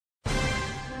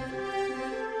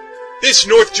This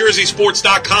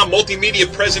NorthJerseySports.com multimedia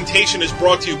presentation is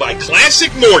brought to you by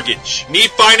Classic Mortgage. Need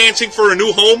financing for a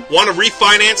new home? Want to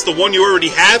refinance the one you already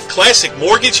have? Classic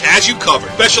Mortgage has you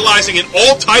covered. Specializing in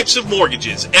all types of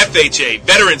mortgages, FHA,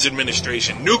 Veterans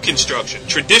Administration, new construction,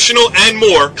 traditional, and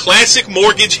more, Classic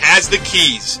Mortgage has the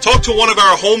keys. Talk to one of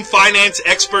our home finance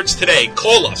experts today.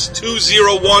 Call us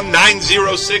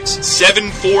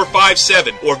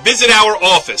 201-906-7457 or visit our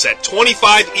office at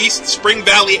 25 East Spring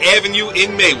Valley Avenue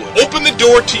in Maywood. Open the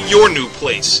door to your new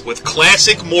place with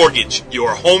Classic Mortgage,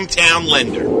 your hometown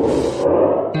lender.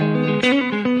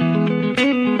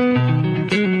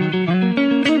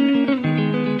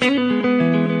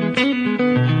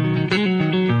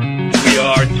 We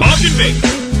are Talkin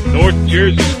Baseball,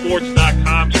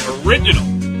 NorthJerseySports.com's original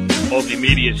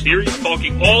multimedia series,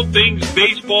 talking all things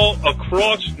baseball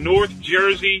across North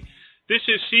Jersey. This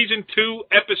is Season 2,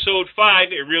 Episode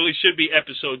 5. It really should be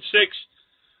Episode 6.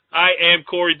 I am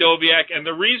Corey Doviak, and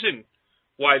the reason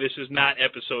why this is not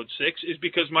Episode 6 is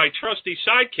because my trusty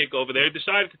sidekick over there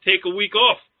decided to take a week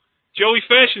off. Joey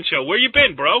Fashion Show, where you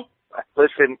been, bro?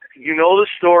 Listen, you know the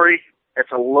story.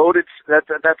 It's a loaded, that's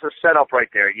a setup right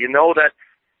there. You know that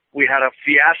we had a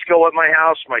fiasco at my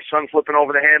house, my son flipping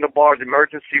over the handlebars,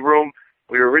 emergency room.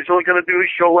 We were originally going to do the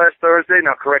show last Thursday.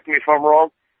 Now, correct me if I'm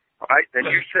wrong. All right, then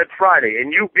you said Friday,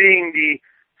 and you being the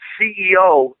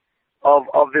CEO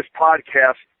of this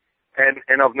podcast,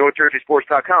 and of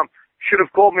NorthJerseySports.com, should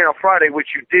have called me on Friday,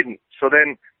 which you didn't. So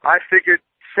then I figured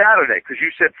Saturday, because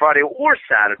you said Friday or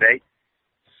Saturday,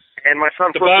 and my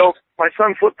son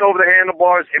flipped over the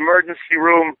handlebars, emergency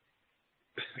room,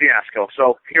 fiasco.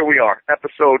 So here we are,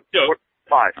 Episode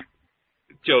 5.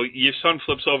 Joe, your son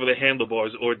flips over the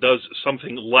handlebars or does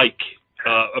something like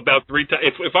about 3 times.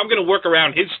 If I'm going to work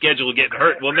around his schedule getting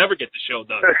hurt, we'll never get the show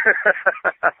done.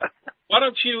 Why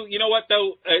don't you know what,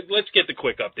 though, let's get the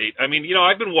quick update. I mean,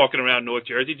 I've been walking around North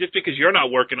Jersey. Just because you're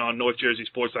not working on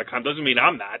NorthJerseySports.com doesn't mean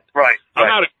I'm not. Right. I'm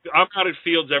out at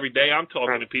fields every day. I'm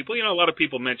talking to people. A lot of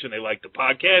people mention they like the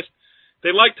podcast.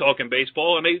 They like talking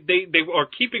baseball, and they are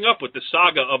keeping up with the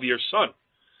saga of your son.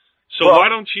 So why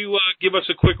don't you give us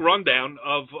a quick rundown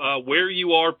of where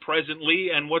you are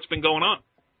presently and what's been going on?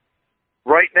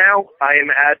 Right now, I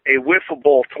am at a Wiffle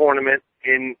Ball tournament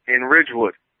in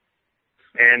Ridgewood.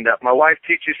 And my wife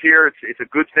teaches here. It's a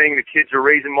good thing. The kids are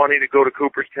raising money to go to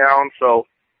Cooperstown. So,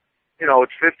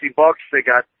 it's $50. They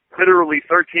got literally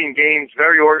 13 games,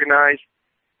 very organized.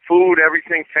 Food,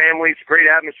 everything, families, great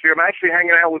atmosphere. I'm actually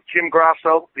hanging out with Jim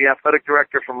Grasso, the athletic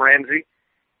director from Ramsey.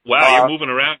 Wow, you're moving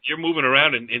around. You're moving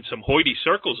around in some hoity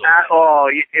circles.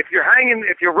 If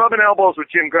you're rubbing elbows with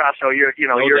Jim Grasso, you're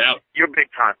big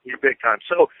time. You're big time.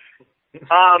 So,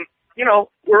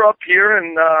 we're up here,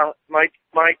 and my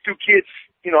 2 kids,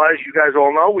 as you guys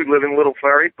all know, we live in Little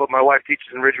Ferry, but my wife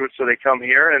teaches in Ridgewood, so they come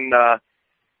here, and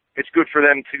it's good for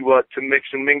them to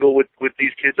mix and mingle with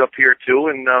these kids up here too.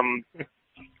 And I'm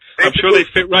sure they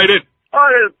fit right in.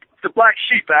 Oh, the black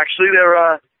sheep, actually.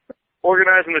 They're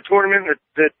organizing the tournament.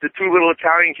 The 2 little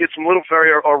Italian kids from Little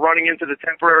Ferry are running into the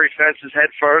temporary fences head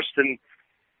first, and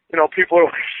people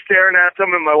are staring at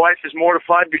them, and my wife is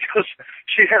mortified because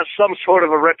she has some sort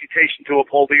of a reputation to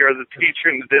uphold here as a teacher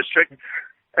in the district.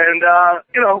 And,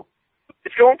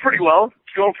 it's going pretty well.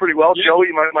 Yeah.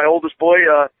 Joey, my oldest boy,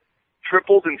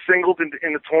 tripled and singled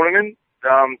in the tournament.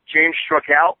 James struck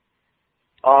out,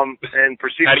 and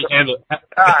proceeded. How do you handle it?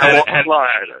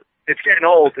 It's getting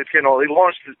old. He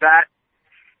launched his bat.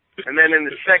 And then in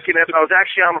the second, I was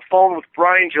actually on the phone with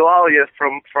Brian Jalalia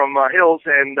from Hills,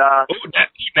 and now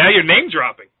you're name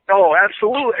dropping. Oh,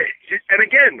 absolutely. And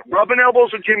again, rubbing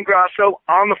elbows with Jim Grasso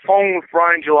on the phone with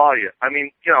Brian Jalalia. I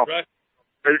mean, right.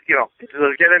 Does it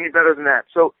get any better than that?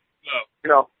 So,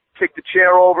 kicked the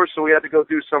chair over, so we had to go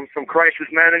do some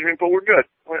crisis management, but we're good.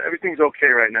 Everything's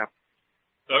okay right now.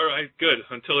 All right, good.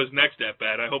 Until his next at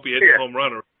bat, I hope he hits a home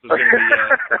run, or there's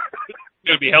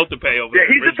going to be hell to pay over. Yeah,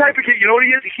 he's the type of kid. You know what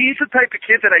he is? He's the type of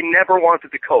kid that I never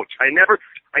wanted to coach. I never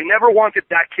wanted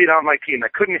that kid on my team. I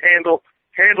couldn't handle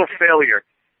failure.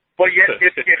 But yet,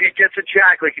 if he gets a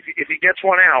jack, like if he gets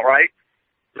one out, right,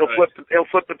 he'll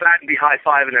flip the bat and be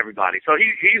high-fiving everybody. So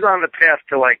he's on the path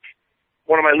to like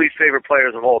one of my least favorite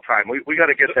players of all time. We got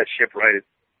to get that ship righted.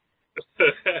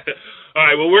 All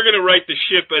right, well, we're going to right the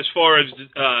ship as far as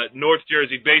North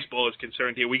Jersey baseball is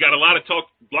concerned here. We got a lot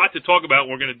to talk about,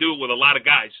 and we're going to do it with a lot of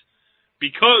guys.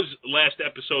 Because last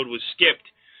episode was skipped,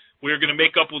 we're going to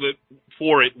make up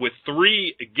for it with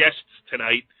 3 guests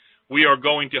tonight. We are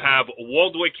going to have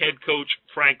Waldwick head coach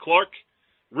Frank Clarke,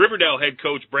 Riverdale head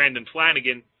coach Brandon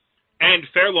Flanagan, and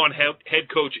Fairlawn head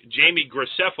coach Jamie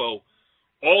Graceffo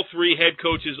all three head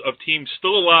coaches of teams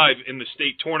still alive in the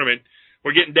state tournament.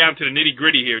 We're getting down to the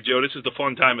nitty-gritty here, Joe. This is the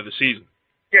fun time of the season.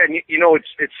 Yeah, and you know,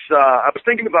 it's. I was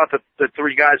thinking about the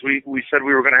three guys we said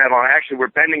we were going to have on. Actually, we're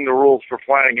bending the rules for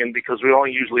Flanagan because we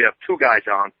only usually have two guys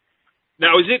on.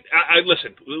 Now, is it?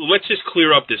 Listen, let's just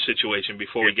clear up this situation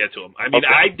before we get to him. I mean,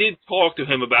 Okay. I did talk to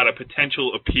him about a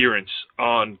potential appearance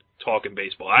on Talkin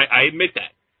Baseball. I admit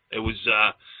that. It was,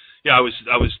 I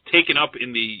was taken up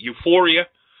in the euphoria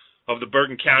of the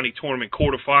Bergen County Tournament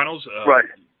quarterfinals Right.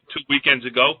 2 weekends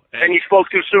ago, And you spoke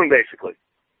too soon, basically.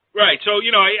 right. So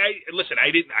listen.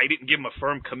 I didn't give him a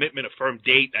firm commitment, a firm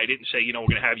date. I didn't say we're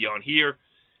going to have you on here,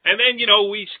 and then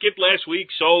we skipped last week,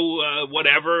 so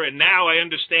whatever. And now I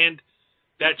understand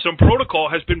that some protocol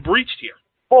has been breached here.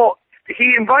 Well,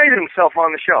 he invited himself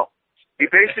on the show. He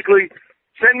basically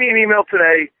sent me an email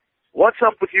today. What's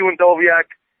up with you and Doviak?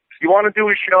 You want to do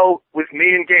a show with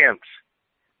me and Gams?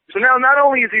 So now not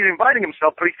only is he inviting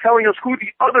himself, but he's telling us who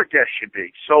the other guest should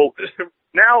be. So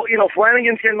now,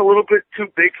 Flanagan's getting a little bit too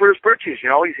big for his britches.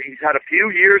 He's had a few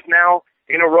years now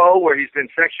in a row where he's been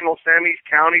sectional semis,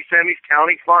 county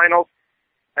finals.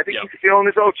 I think he's feeling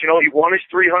his oats. He won his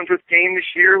 300th game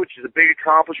this year, which is a big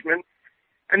accomplishment.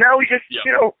 And now he just,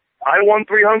 I won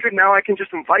 300. Now I can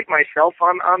just invite myself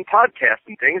on podcasts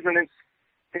and things. And it's,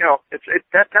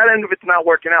 that end of it's not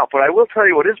working out. But I will tell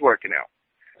you what is working out.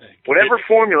 Whatever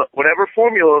formula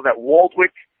that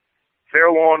Waldwick,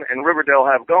 Fairlawn, and Riverdale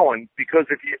have going, because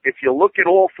if you look at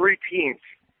all three teams,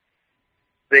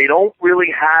 they don't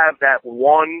really have that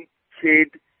one kid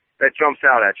that jumps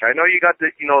out at you. I know you got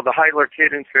the Heitler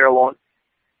kid in Fairlawn.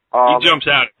 He jumps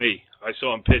out at me. I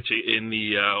saw him pitch in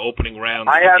the opening round.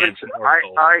 I haven't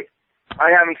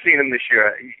seen him this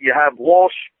year. You have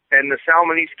Walsh and the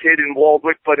Salmonese kid in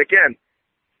Waldwick, but again,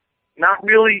 not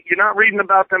really. You're not reading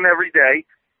about them every day.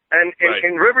 And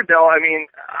in Riverdale, I mean,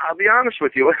 I'll be honest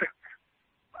with you.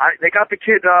 They got the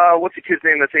kid, what's the kid's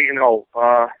name that's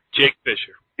 8-0? Jake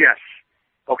Fisher. Yes.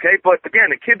 Okay, but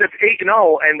again, a kid that's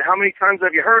 8-0, and how many times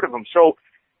have you heard of him? So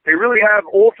they really have,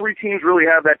 all three teams really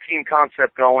have that team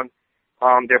concept going.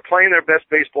 They're playing their best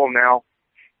baseball now.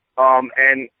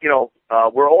 And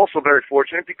we're also very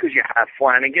fortunate because you have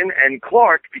Flanagan and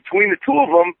Clarke. Between the two of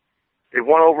them, they've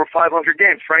won over 500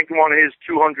 games. Frank won his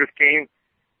 200th game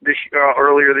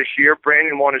earlier this year.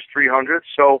 Brandon won his 300th.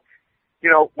 So,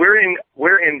 we're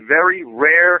in very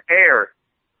rare air,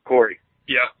 Corey.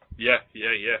 Yeah.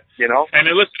 And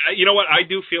then listen, you know what? I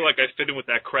do feel like I fit in with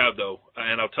that crowd, though,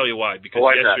 and I'll tell you why. Because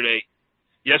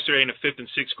yesterday in the 5th and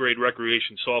 6th grade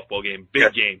recreation softball game,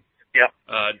 big game. Yeah.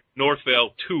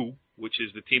 Northvale 2, which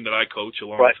is the team that I coach,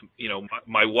 along with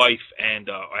my wife and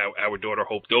our daughter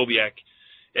Hope Doviak.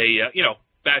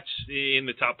 Bats in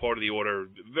the top part of the order,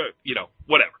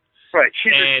 whatever. Right.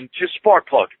 She's spark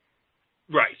plug.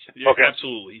 Right. Okay.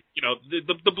 Absolutely.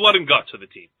 The blood and guts of the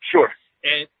team. Sure.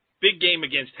 And big game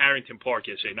against Harrington Park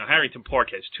yesterday. Now, Harrington Park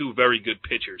has two very good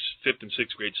pitchers, 5th and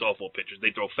 6th grade softball pitchers.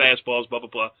 They throw fastballs, blah, blah,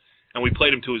 blah, and we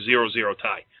played them to a 0-0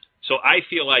 tie. So I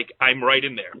feel like I'm right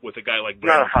in there with a guy like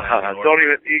Brandon. No, don't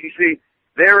even. You see,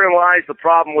 therein lies the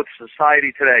problem with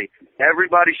society today.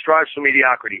 Everybody strives for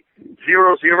mediocrity.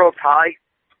 0-0 tie.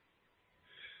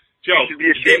 Joe, you should be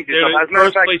ashamed of yourself. As a matter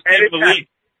of fact,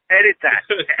 edit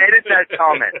that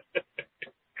comment.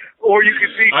 Or you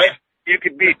could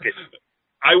beat it.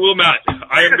 I will not.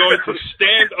 I am going to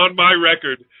stand on my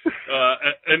record,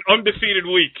 an undefeated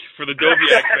week for the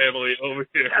Doviak family over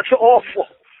here. That's awful.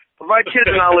 My kids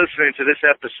are not listening to this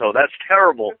episode. That's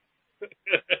terrible.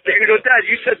 They're going to go, Dad,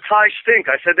 you said ties stink.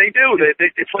 I said, they do.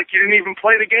 It's like you didn't even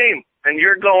play the game. And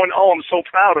you're going, oh, I'm so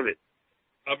proud of it.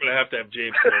 I'm going to have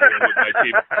James come in with my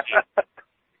team.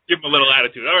 Give him a little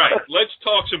attitude. All right, let's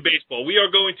talk some baseball. We are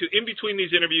going to, in between these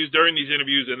interviews, during these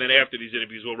interviews, and then after these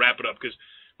interviews, we'll wrap it up because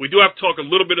we do have to talk a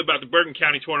little bit about the Bergen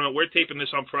County Tournament. We're taping this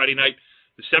on Friday night.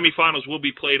 The semifinals will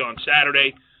be played on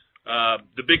Saturday.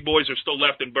 The big boys are still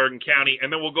left in Bergen County,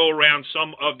 and then we'll go around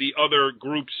some of the other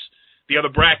groups, the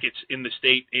other brackets in the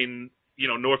state in,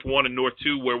 North 1 and North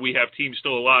 2 where we have teams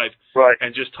still alive, right,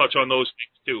 and just touch on those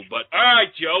things too. But, all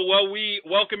right, Joe, well, we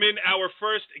welcome in our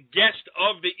first guest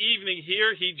of the evening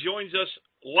here. He joins us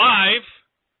live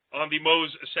on the Moe's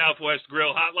Southwest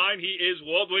Grill Hotline. He is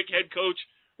Waldwick head coach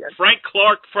Frank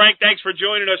Clarke. Frank, thanks for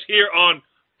joining us here on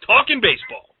Talkin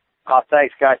Baseball.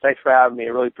 Thanks, guys. Thanks for having me. I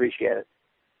really appreciate it.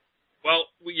 Well,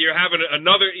 you're having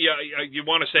another, you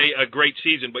want to say a great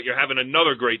season, but you're having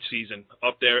another great season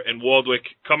up there in Waldwick,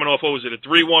 coming off, what was it, a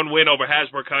 3-1 win over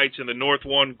Hasbrook Heights in the North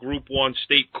 1 Group 1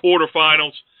 state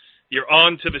quarterfinals. You're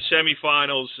on to the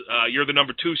semifinals. You're the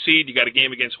number 2 seed. You got a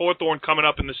game against Hawthorne coming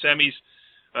up in the semis.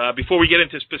 Before we get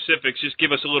into specifics, just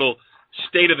give us a little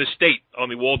state of the state on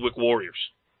the Waldwick Warriors?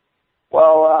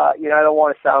 Well, I don't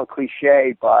want to sound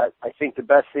cliche, but I think the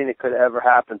best thing that could ever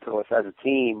happen to us as a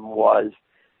team was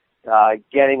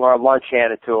getting our lunch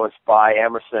handed to us by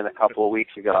Emerson a couple of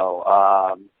weeks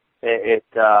ago.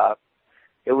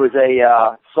 It was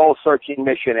a soul-searching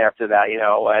mission after that,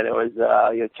 and it was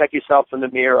check yourself in the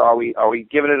mirror. Are we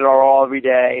giving it our all every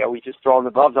day? Are we just throwing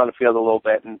the gloves on the field a little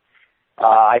bit? And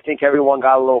I think everyone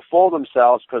got a little full of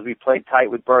themselves because we played tight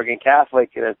with Bergen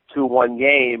Catholic in a 2-1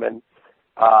 game, and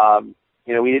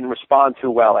we didn't respond too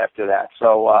well after that.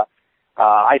 So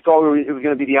I thought it was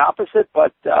going to be the opposite,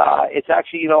 but it's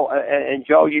actually, and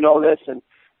Joe, you know this, and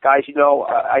guys,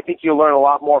 I think you learn a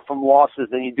lot more from losses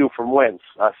than you do from wins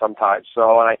sometimes.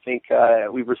 So, and I think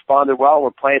we've responded well.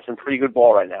 We're playing some pretty good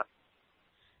ball right now.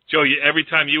 Joe, every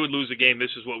time you would lose a game,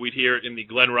 this is what we'd hear in the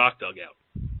Glen Rock dugout.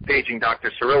 Paging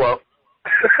Dr. Cirillo.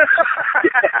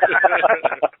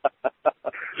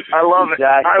 I love it.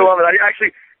 Exactly. I love it.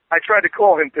 I tried to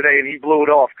call him today, and he blew it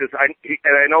off and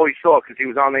I know he saw because he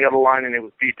was on the other line and it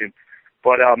was beeping.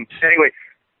 But anyway,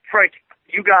 Frank,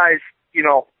 you guys,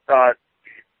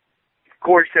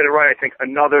 Corey said it right. I think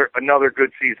another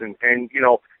good season, and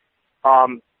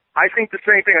I think the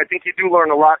same thing. I think you do learn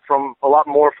a lot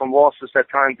more from losses at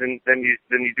times than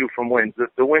you do from wins.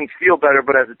 The wins feel better,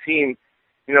 but as a team,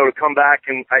 to come back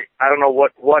and I don't know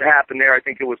what happened there. I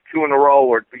think it was 2 in a row,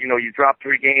 or you dropped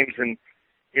 3 games, and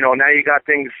now you got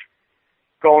things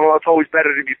going on. It's always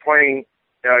better to be playing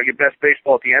your best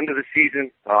baseball at the end of the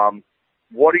season.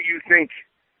 What do you think?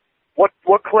 What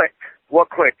clicked? What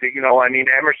clicked?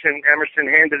 Emerson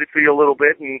handed it to you a little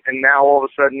bit, and now all of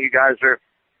a sudden you guys are,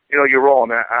 you're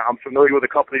rolling. I'm familiar with a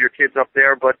couple of your kids up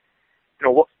there, but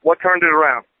what turned it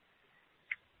around?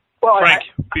 Well,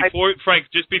 Frank,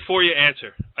 just before you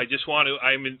answer,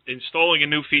 I'm installing a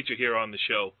new feature here on the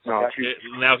show. Oh,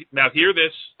 now hear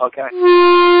this. Okay.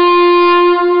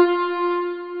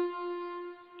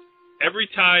 Every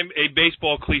time a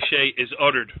baseball cliche is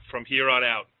uttered from here on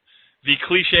out, the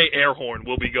cliche air horn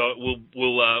will play. Okay,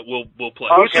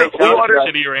 who uttered?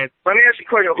 Let me ask you a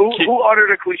question. Who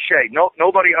uttered a cliche? No,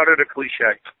 nobody uttered a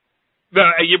cliche. No,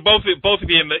 you both of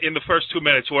you in the first 2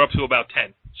 minutes. We're up to about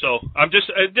 10. So I'm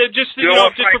just Frank,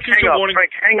 for future warning.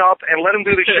 Frank, hang up and let him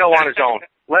do the show on his own.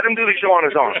 Let him do the show on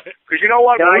his own. Because you know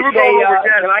what? Can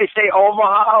I say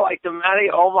Omaha, like the Matty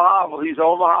Omaha? Well, use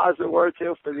Omaha as a word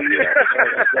too for the year.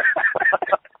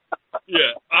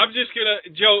 Yeah, I'm just gonna,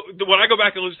 Joe. When I go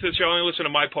back and listen to the show, I only listen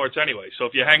to my parts anyway. So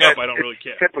if you hang up, I don't really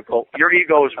care. Typical. Your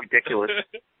ego is ridiculous.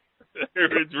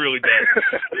 It's really bad.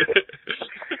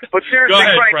 But seriously, go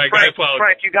ahead,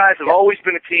 Frank, you guys have always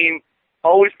been a team.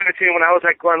 Always been a team. When I was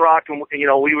at Glen Rock, and we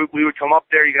would come up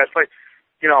there. You guys play.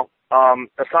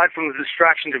 Aside from the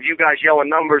distractions of you guys yelling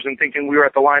numbers and thinking we were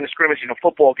at the line of scrimmage in a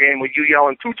football game with you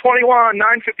yelling 221,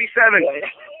 957.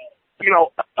 In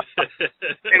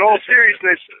all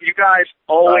seriousness, you guys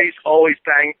always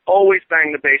bang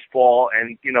the baseball,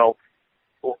 and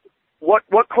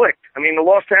what clicked? I mean, the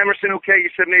loss to Emerson, okay,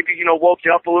 you said maybe woke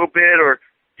you up a little bit, or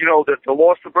the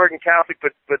loss to Bergen Catholic,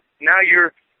 but now you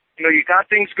got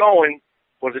things going.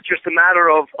 Was it just a matter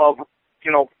of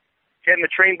getting the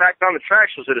train back down the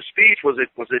tracks? Was it a speech? Was it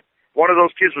one of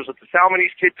those kids? Was it the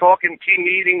Salmonese kid talking, team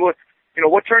meeting? What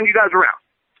turned you guys around?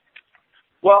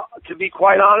 Well, to be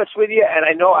quite honest with you, and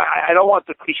I know I don't want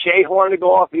the cliche horn to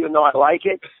go off, even though I like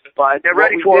it, but get what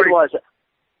ready we for did it. was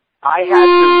I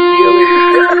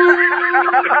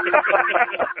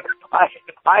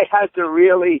had to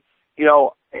really,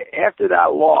 after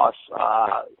that loss,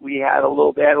 we had a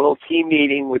little team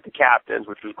meeting with the captains,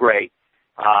 which was great.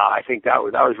 I think that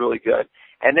was really good.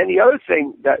 And then the other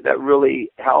thing that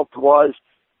really helped was,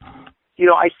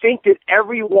 I think that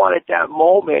everyone at that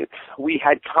moment, we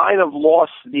had kind of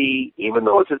lost even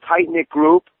though it's a tight-knit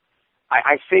group,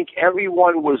 I think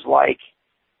everyone was like,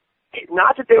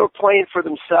 not that they were playing for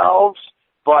themselves,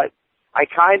 but I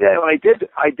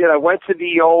went to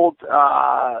the old,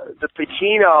 the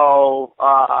Pacino,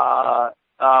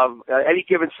 Any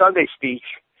Given Sunday speech,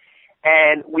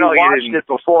 and we watched it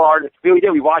before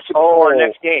we watched it before our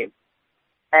next game.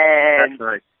 And that's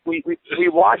nice. We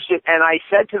watched it, and I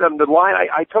said to them, the line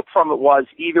I took from it was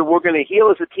either we're going to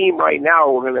heal as a team right now,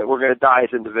 or we're going to die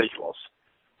as individuals.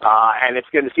 And the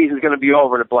season's going to be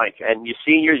over in a blink. And your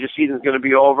seniors, your season's going to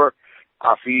be over.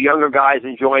 For you younger guys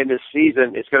enjoying this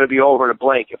season, it's going to be over in a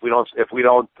blink if we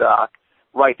don't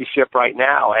right the ship right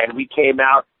now. And we came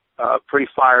out pretty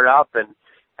fired up, and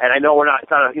I know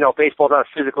baseball's not a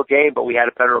physical game, but we had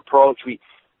a better approach. We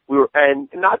were, and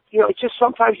not, it's just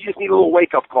sometimes you just need a little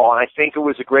wake-up call, and I think it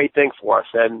was a great thing for us.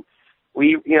 And,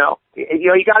 you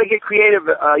got to get creative.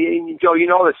 Joe, you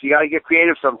know this. You got to get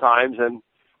creative sometimes, and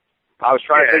I was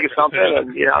trying to think of something, and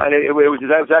and it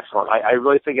was excellent. I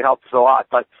really think it helped us a lot.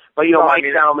 But Mike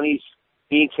Salmonese,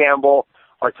 Ian Campbell,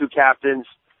 our two captains,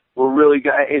 were really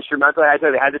instrumental.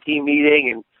 They had the team meeting,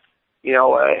 and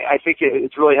I think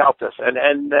it's really helped us.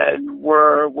 And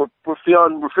we're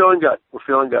feeling good. We're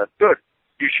feeling good. Good.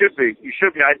 You should be.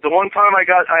 The one time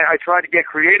I tried to get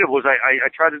creative was I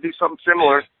tried to do something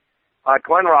similar at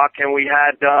Glen Rock, and we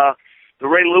had the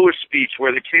Ray Lewis speech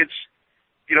where the kids,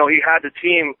 he had the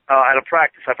team at a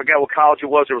practice. I forget what college it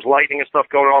was. There was lightning and stuff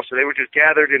going on, so they were just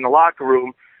gathered in the locker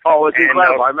room. Oh, it was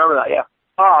incredible. I remember that, yeah.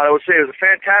 I would say it was a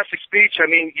fantastic speech. I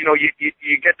mean,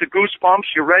 you get the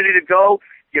goosebumps. You're ready to go.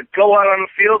 You go out on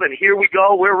the field, and here we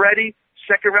go. We're ready.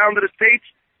 Second round of the States.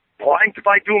 Blanked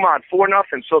by Dumont, 4-0.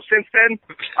 So since then,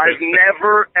 I've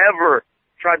never, ever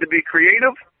tried to be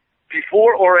creative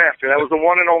before or after. That was the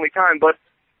one and only time. But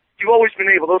you've always been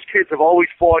able. Those kids have always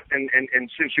fought, and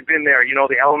since you've been there,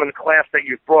 the element of class that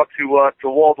you've brought to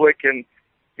Waldwick, and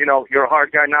you're a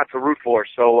hard guy not to root for.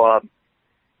 So I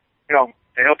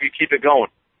hope you keep it going.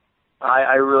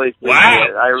 I really appreciate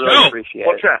it. I really appreciate it.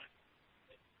 What's that?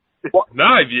 No,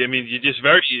 I mean, you just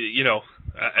very,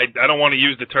 I don't want to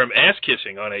use the term ass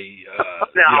kissing on a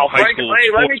high Frank, school. Hey,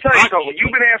 let me tell you something.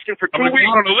 You've been asking for 2 weeks.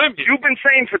 You've been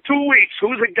saying for 2 weeks,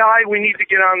 who's the guy we need to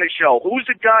get on the show? Who's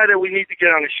the guy that we need to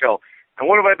get on the show? And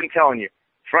what have I been telling you?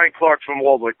 Frank Clarke from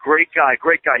Waldwick, great guy.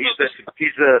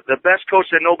 He's the best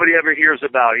coach that nobody ever hears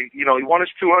about. He won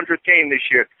his 200th game this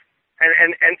year,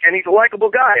 and he's a likable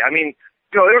guy. I mean.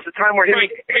 There was a time where Frank,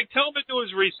 tell him to do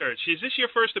his research. Is this your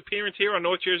first appearance here on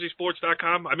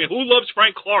NorthJerseySports.com? I mean, who loves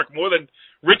Frank Clarke more than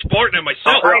Rich Barton and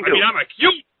myself? I do. I'm a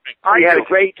huge We had a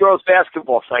great girls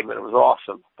basketball segment. It was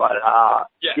awesome. But,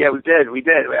 yeah, we did.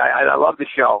 I love the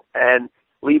show. And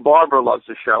Lee Barber loves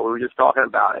the show. We were just talking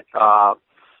about it.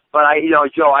 But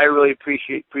Joe, I really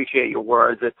appreciate your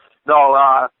words.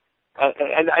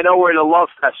 And I know we're in a love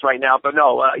fest right now, but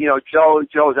no, Joe's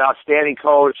an outstanding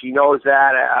coach. He knows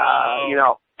that,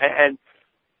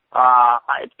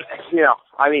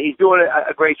 I mean, he's doing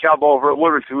a great job over at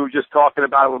Woodward. We were just talking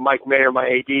about it with Mike Mayer, my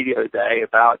AD, the other day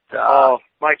about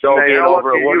Mike Joe Mayer. being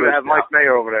over at Woodward. You have Mike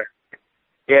Mayer over there.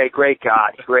 Yeah, great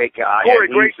guy. Corey,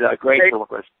 he's great to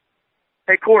work with.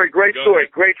 Hey, Corey, great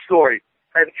story.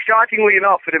 And shockingly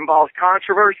enough, it involves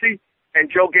controversy and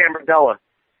Joe Gambardella.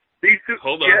 These two.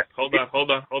 Hold on.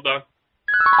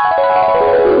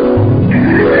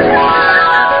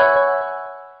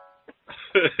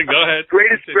 Go ahead.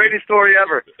 Greatest story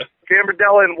ever.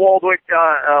 Gambardella and Waldwick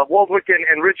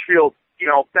and Ridgefield,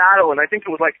 battle, and I think it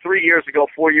was like 4 years ago,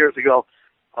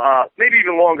 maybe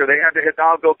even longer. They had the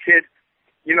Hidalgo kid,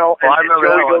 and remember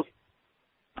Joey that one.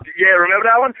 Yeah, remember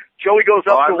that one? Joey goes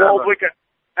up to Waldwick,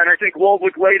 and I think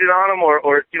Waldwick laid it on him or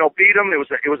beat him. It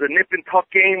was a nip and tuck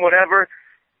game, whatever.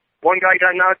 One guy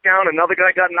got knocked down, another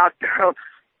guy got knocked down.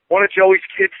 One of Joey's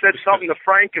kids said something to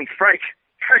Frank, and Frank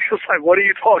was like, "What are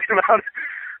you talking about?"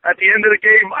 At the end of the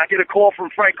game, I get a call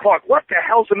from Frank Clarke. "What the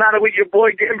hell's the matter with your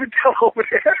boy Gambardella over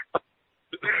there?"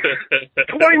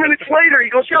 20 minutes later,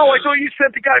 he goes, "Yo, I thought you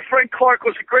said the guy Frank Clarke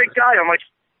was a great guy." I'm like,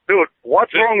 "Dude,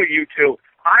 what's wrong with you two?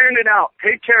 Iron it out.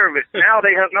 Take care of it." Now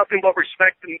they have nothing but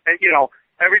respect, and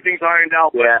everything's ironed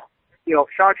out. Yeah. But,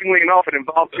 shockingly enough, it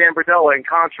involved Gambardella and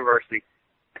controversy.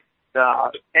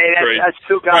 That's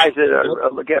two guys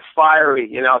that get fiery,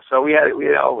 So we had,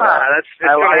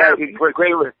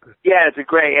 great. Yeah, it's a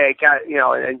great,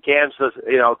 and Gams does,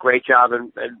 a great job,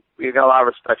 and we got a lot of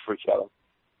respect for each other.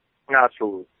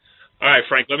 Absolutely. All right,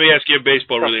 Frank. Let me ask you a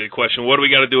baseball-related question. What do we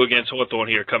got to do against Hawthorne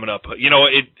here coming up?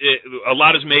 A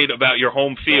lot is made about your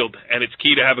home field, and it's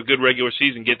key to have a good regular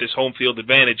season, get this home field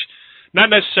advantage. Not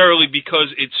necessarily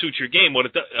because it suits your game,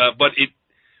 but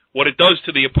what it does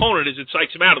to the opponent is it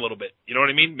psychs them out a little bit. You know what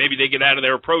I mean? Maybe they get out of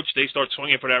their approach. They start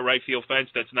swinging for that right field fence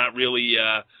that's not really,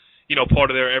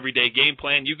 part of their everyday game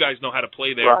plan. You guys know how to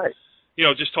play there. Right.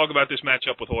 Just talk about this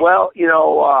matchup with Hawthorne. Well,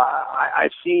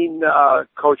 I've seen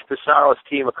Coach Pissarro's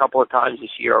team a couple of times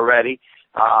this year already.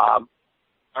 All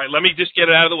right, let me just get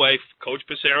it out of the way. Coach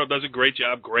Pissarro does a great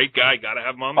job. Great guy. Got to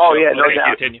have him on the show. Yeah, no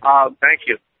doubt. Continue. Thank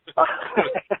you. But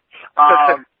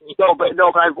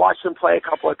I've watched them play a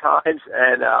couple of times,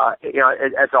 and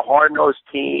it's a hard-nosed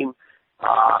team.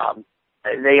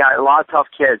 They got a lot of tough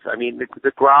kids. I mean,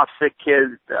 the Graceffo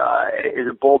kid is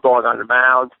a bulldog on the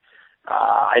mound.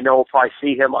 I know if I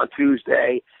see him on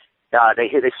Tuesday,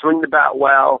 they swing the bat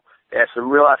well. They have some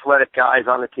real athletic guys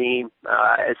on the team.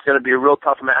 It's going to be a real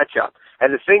tough matchup.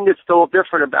 And the thing that's still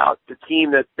different about the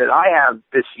team that I have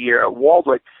this year at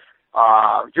Waldwick,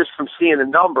 just from seeing the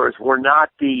numbers, we're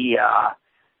not the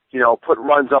put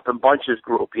runs up in bunches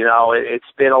group.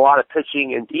 It's been a lot of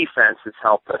pitching and defense that's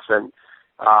helped us. And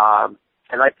the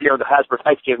Hasbro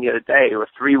Heights game the other day, it was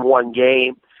a 3-1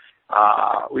 game.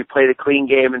 We played a clean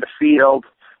game in the field.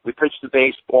 We pitched the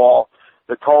baseball.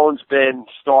 The tone's been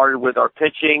started with our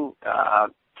pitching.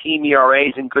 Team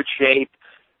ERA's in good shape.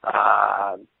 We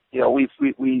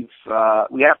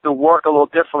have to work a little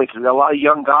differently because there are a lot of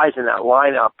young guys in that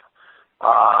lineup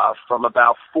from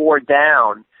about 4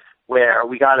 down, where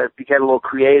we got to get a little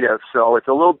creative. So it's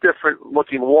a little different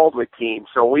looking Waldwick team.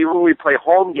 So when we play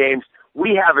home games,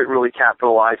 we haven't really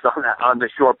capitalized on the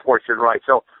short portion right.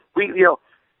 So we're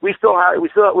still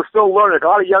learning. A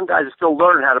lot of young guys are still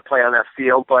learning how to play on that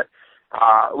field, but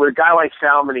with a guy like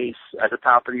Salmonese at the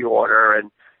top of the order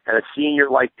and a senior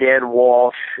like Dan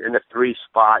Walsh in the 3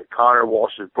 spot, Connor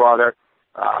Walsh's brother,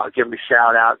 give him a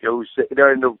shout out.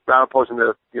 They're in the Round in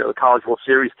the College World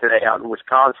Series today out in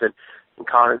Wisconsin, and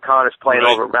Connor's playing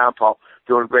over at Round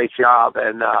doing a great job.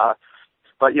 And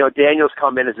but Daniel's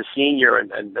come in as a senior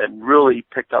and really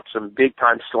picked up some big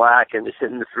time slack and is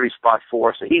hitting the 3 spot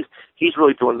for us. And he's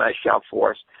really doing a nice job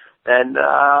for us. And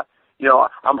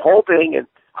I'm hoping, and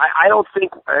I don't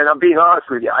think, and I'm being honest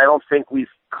with you, I don't think we've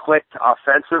clicked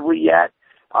offensively yet.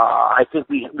 I think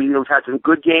we've had some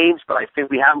good games, but I think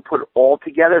we haven't put it all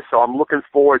together. So I'm looking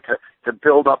forward to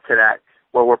build up to that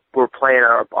where we're playing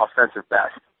our offensive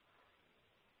best.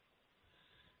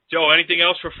 Joe, anything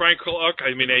else for Frank Clarke?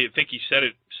 I mean, I think he said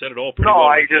it all pretty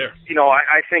well. No,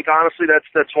 I think honestly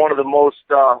that's one of the most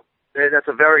that's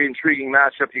a very intriguing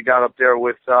matchup you got up there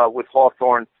with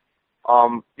Hawthorne.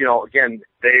 Again,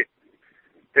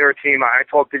 they're a team. I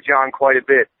talked to John quite a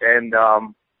bit, and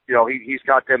he's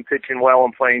got them pitching well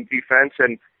and playing defense,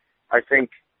 and I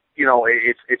think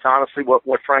it's honestly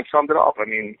what Frank summed it up. I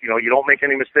mean, you don't make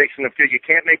any mistakes in the field. You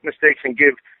can't make mistakes and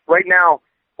give. Right now,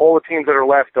 all the teams that are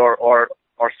left are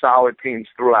solid teams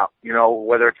throughout,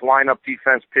 whether it's lineup,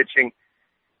 defense, pitching.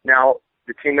 Now,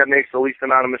 the team that makes the least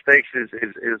amount of mistakes is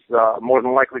more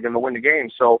than likely going to win the game.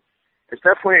 So it's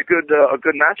definitely a good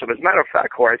matchup. As a matter of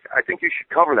fact, Corey, I think you should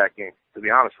cover that game, to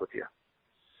be honest with you.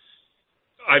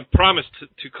 I've promised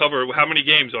to cover how many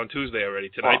games on Tuesday already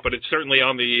tonight, but it's certainly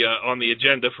on the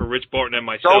agenda for Rich Barton and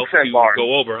myself to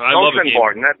go over. I love a game.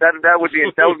 Barton. That would be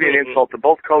an insult to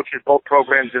both coaches, both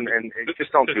programs, and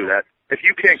just don't do that. If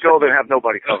you can't go, then have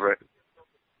nobody cover it.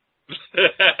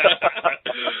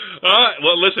 All right.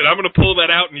 Well, listen, I'm going to pull that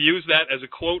out and use that as a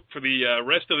quote for the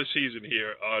rest of the season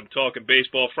here on Talkin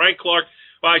Baseball. Frank Clarke.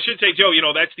 Well, I should say, Joe,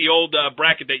 that's the old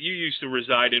bracket that you used to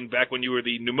reside in back when you were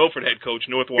the New Milford head coach,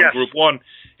 North 1 yes. Group 1.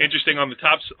 Interesting, on the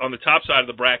top side of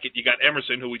the bracket, you got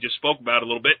Emerson, who we just spoke about a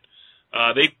little bit.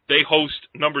 They host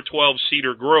number 12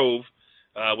 Cedar Grove,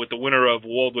 with the winner of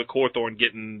Waldwick Hawthorne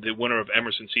getting the winner of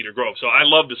Emerson Cedar Grove. So I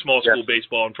love the small school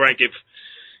baseball, and Frank, if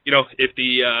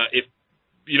the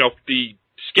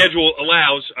schedule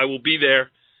allows, I will be there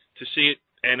to see it.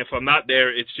 And if I'm not there,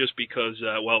 it's just because,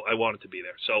 I wanted to be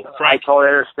there. So, Frank, I totally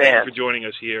understand. Thank you for joining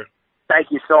us here.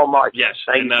 Thank you so much. Yes.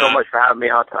 Thank you so much for having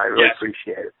me on tonight. I really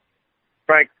appreciate it.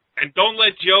 Frank. And don't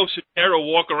let Joe Sutera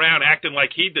walk around acting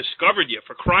like he discovered you,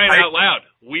 for crying out loud.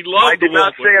 We love I did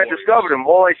not say I discovered him.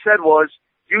 All I said was,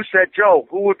 you said, Joe,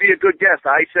 who would be a good guest?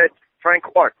 I said, Frank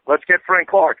Clarke. Let's get Frank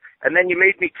Clarke. And then you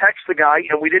made me text the guy,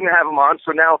 and we didn't have him on.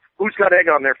 So now, who's got egg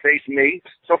on their face? Me.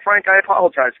 So, Frank, I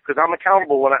apologize, because I'm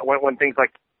accountable when things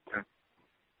like that.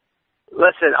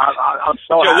 Listen, I'm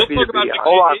so happy to be here.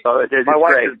 Hold on, though.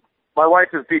 My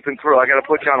wife is beeping through. I got to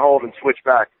put you on hold and switch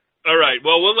back. All right.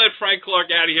 Well, we'll let Frank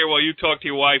Clarke out of here while you talk to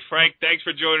your wife. Frank, thanks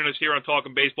for joining us here on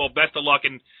Talkin Baseball. Best of luck,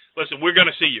 and listen, we're going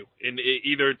to see you in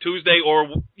either Tuesday or,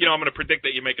 I'm going to predict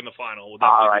that you're making the final.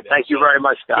 All right. Thank you very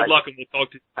much, guys. Good luck, and we'll talk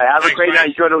to you. Have a great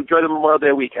night. Enjoy the Memorial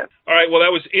Day weekend. All right. Well,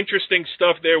 that was interesting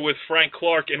stuff there with Frank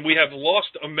Clarke, and we have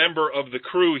lost a member of the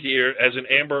crew here as an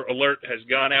Amber Alert has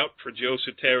gone out for Joe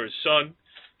Sutera's son.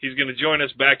 He's going to join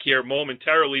us back here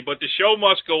momentarily, but the show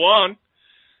must go on.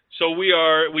 So we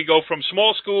go from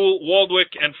small school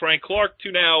Waldwick and Frank Clarke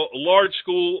to now large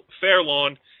school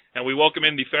Fairlawn, and we welcome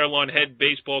in the Fairlawn head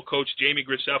baseball coach, Jamie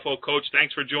Graceffo. Coach,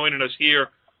 thanks for joining us here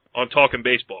on Talkin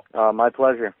Baseball. My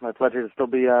pleasure. My pleasure to still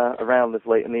be around this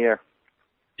late in the year.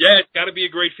 Yeah, it's got to be a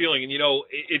great feeling. And,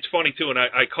 it's funny, too, and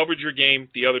I covered your game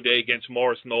the other day against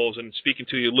Morris Knowles, and speaking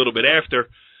to you a little bit after,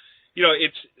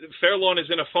 Fairlawn is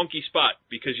in a funky spot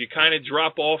because you kind of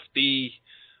drop off the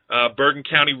Bergen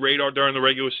County radar during the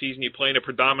regular season. You play in a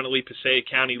predominantly Passaic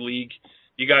County league.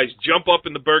 You guys jump up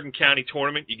in the Bergen County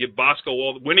tournament. You give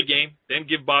Bosco win a game, then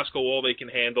give Bosco all they can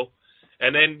handle.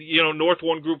 And then, North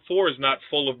 1 Group 4 is not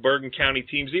full of Bergen County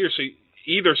teams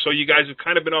either. So you guys have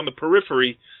kind of been on the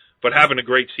periphery but having a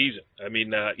great season. I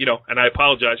mean, and I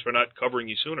apologize for not covering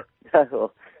you sooner.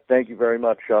 Well, thank you very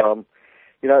much.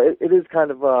 It is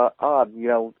kind of odd.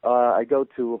 I go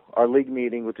to our league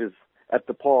meeting, which is at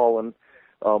DePaul, and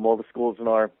all the schools in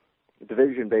our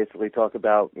division basically talk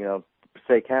about,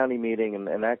 Passaic County meeting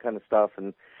and that kind of stuff.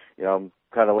 And, I'm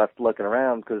kind of left looking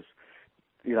around because,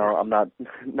 I'm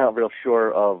not real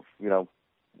sure of,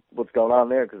 what's going on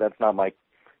there because that's not my,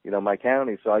 my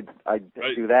county. So I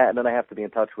do that, and then I have to be in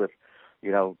touch with,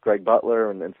 Greg Butler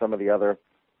and some of the other,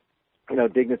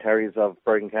 dignitaries of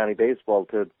Bergen County Baseball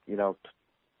to,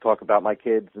 talk about my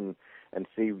kids and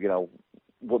see,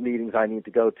 what meetings I need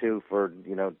to go to for,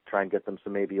 try and get them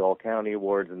some maybe all county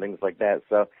awards and things like that.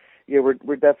 So, yeah,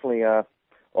 we're definitely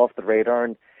off the radar.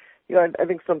 And, I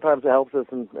think sometimes it helps us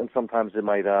and sometimes it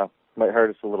might hurt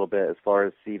us a little bit as far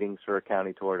as seedings for a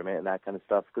county tournament and that kind of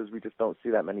stuff because we just don't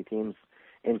see that many teams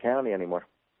in county anymore.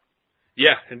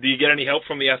 Yeah, and do you get any help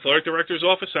from the athletic director's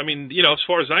office? I mean, as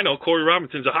far as I know, Corey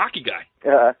Robinson's a hockey guy.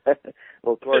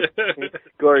 Well,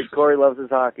 Corey loves his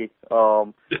hockey.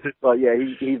 But yeah,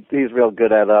 he's real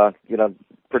good at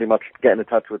pretty much getting in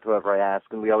touch with whoever I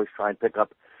ask, and we always try and pick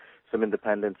up some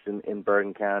independents in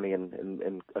Bergen County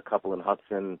and a couple in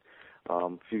Hudson. A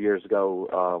few years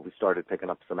ago, we started picking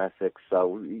up some Essex.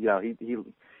 So he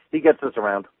gets us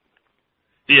around.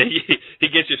 Yeah, he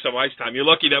gets you some ice time. You're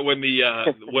lucky that when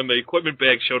the equipment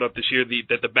bag showed up this year,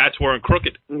 that the bats weren't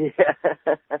crooked. Yeah.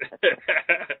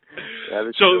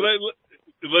 So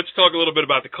let's talk a little bit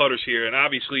about the cutters here. And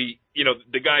obviously,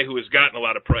 the guy who has gotten a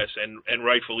lot of press, and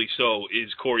rightfully so,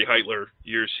 is Corey Heitler,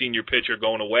 your senior pitcher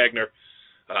going to Wagner.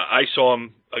 I saw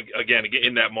him, again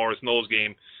in that Morris Knowles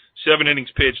game. 7 innings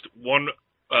pitched, one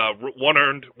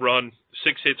earned run,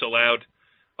 6 hits allowed,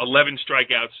 11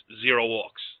 strikeouts, 0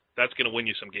 walks. That's going to win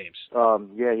you some games.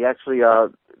 Yeah, he actually,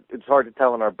 it's hard to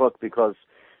tell in our book because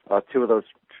 2 of those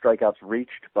strikeouts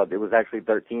reached, but it was actually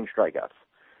 13 strikeouts.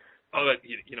 Oh,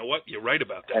 you know what? You're right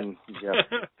about that. And,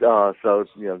 so,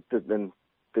 then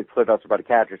they put us about a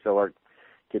catcher, so our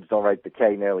kids don't write the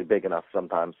K nearly big enough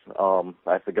sometimes. I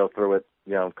have to go through it,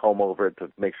 and comb over it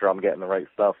to make sure I'm getting the right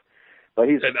stuff. But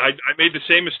and I made the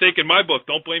same mistake in my book.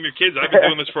 Don't blame your kids. I've been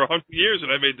doing this for 100 years, and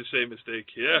I made the same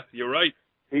mistake. Yeah, you're right.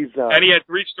 And he had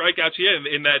 3 strikeouts. Yeah,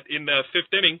 in the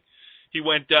 5th inning, he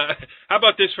went. How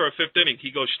about this for a 5th inning? He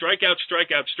goes strikeout,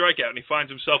 strikeout, strikeout, and he finds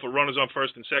himself a runners on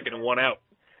first and second and 1 out.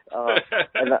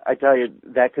 And I tell you,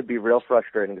 that could be real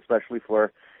frustrating, especially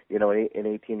for an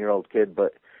 18-year-old kid.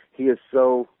 But he is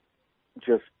so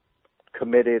just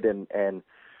committed and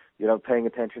paying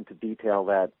attention to detail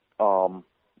that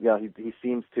he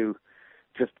seems to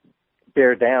just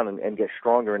bear down and get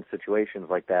stronger in situations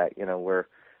like that. Where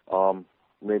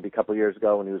maybe a couple of years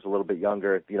ago when he was a little bit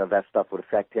younger, that stuff would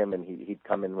affect him, and he'd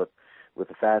come in with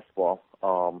a fastball,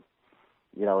 and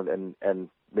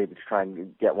maybe to try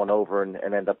and get one over and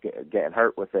end up getting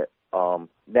hurt with it.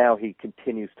 Now he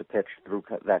continues to pitch through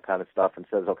that kind of stuff and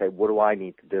says, okay, what do I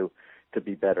need to do to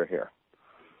be better here?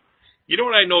 You know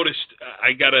what I noticed?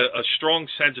 I got a strong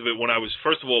sense of it when I was,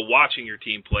 first of all, watching your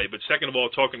team play, but second of all,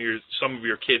 talking to some of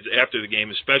your kids after the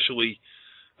game, especially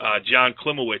John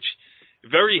Klimowicz.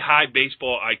 Very high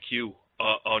baseball IQ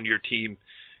on your team.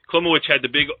 Klimowicz had the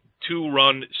big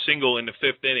 2-run single in the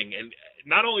 5th inning, and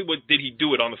not only did he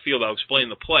do it on the field, I'll explain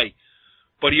the play,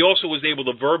 but he also was able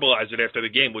to verbalize it after the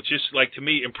game, which just, to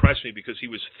me, impressed me because he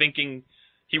was thinking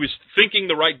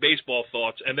the right baseball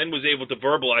thoughts and then was able to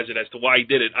verbalize it as to why he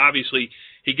did it. Obviously,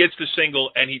 he gets the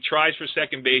single, and he tries for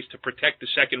second base to protect the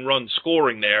second run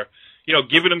scoring there,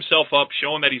 giving himself up,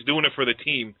 showing that he's doing it for the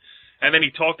team. And then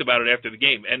he talked about it after the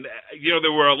game. And,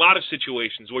 there were a lot of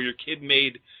situations where your kids,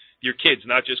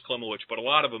 not just Klimowicz, but a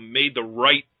lot of them made the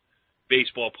right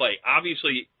baseball play.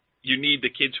 Obviously, you need the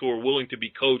kids who are willing to be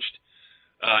coached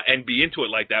and be into it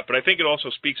like that. But I think it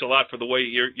also speaks a lot for the way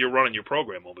you're running your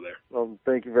program over there. Well,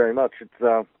 thank you very much. It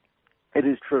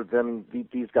is true. I mean,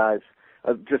 these guys,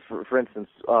 just for instance,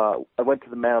 I went to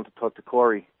the mound to talk to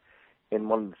Corey in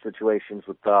one of the situations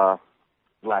with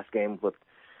last game with,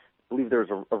 I believe there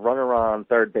was a runner on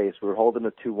third base. We were holding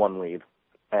a 2-1 lead,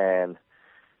 and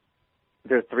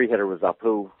their 3-hitter was up,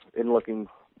 who, in looking,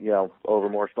 over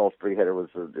Morris Knowles' 3-hitter, was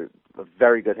a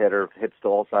very good hitter, hits to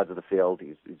all sides of the field.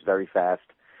 He's very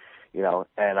fast,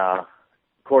 and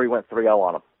Corey went 3-0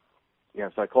 on him.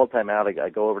 So I called timeout. I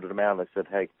go over to the mound. I said,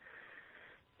 hey,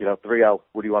 3-0,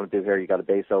 what do you want to do here? You got a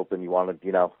base open. You want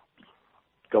to,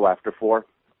 go after 4?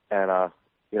 And,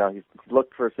 he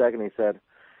looked for a second. He said,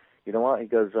 you know what? He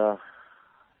goes,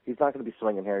 he's not going to be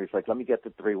swinging here. He's like, let me get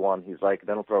to 3-1. He's like,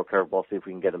 then I'll throw a curveball, see if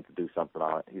we can get him to do something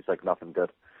on it. He's like, nothing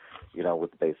good, with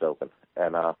the base open.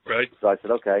 And right. So I said,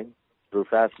 okay. threw a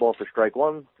fastball for strike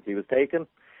one. He was taken.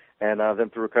 And then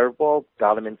threw a curveball,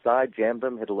 got him inside, jammed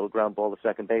him, hit a little ground ball to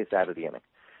second base out of the inning.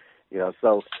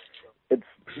 So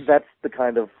that's the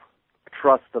kind of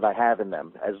trust that I have in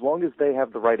them. As long as they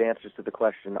have the right answers to the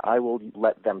question, I will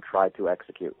let them try to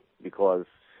execute because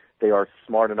they are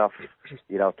smart enough,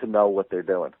 to know what they're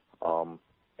doing.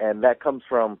 And that comes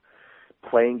from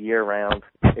playing year-round.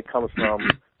 It comes from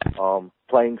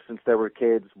playing since they were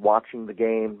kids, watching the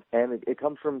game, and it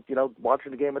comes from,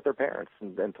 watching the game with their parents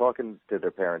and talking to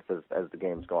their parents as the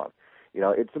game's gone.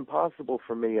 It's impossible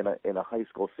for me in a high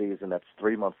school season that's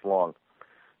 3 months long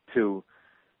to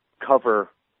cover,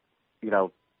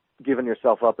 giving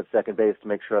yourself up at second base to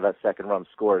make sure that second run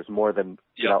scores more than,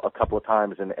 a couple of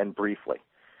times and briefly.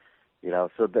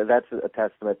 So that's a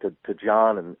testament to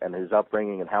John and his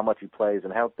upbringing and how much he plays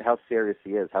and how serious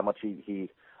he is, how much he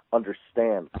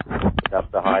understands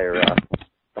the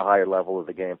higher level of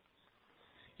the game.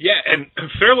 Yeah, and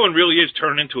Fairlawn really is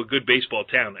turning into a good baseball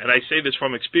town. And I say this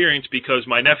from experience because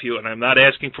my nephew, and I'm not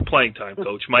asking for playing time,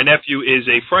 Coach, my nephew is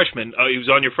a freshman. He was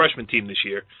on your freshman team this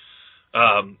year.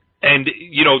 And,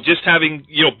 just having,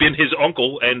 been his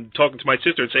uncle and talking to my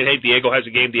sister and saying, hey, Diego has a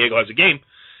game,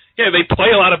 yeah, they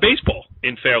play a lot of baseball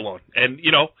in Fairlawn. And,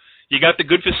 you got the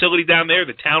good facility down there,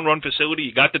 the town-run facility.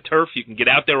 You got the turf. You can get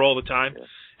out there all the time. Yeah.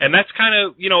 And that's kind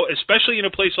of, especially in a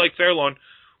place like Fairlawn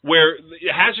where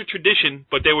it has a tradition,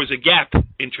 but there was a gap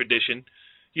in tradition,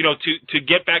 to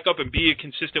get back up and be a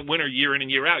consistent winner year in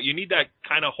and year out. You need that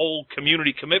kind of whole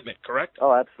community commitment, correct?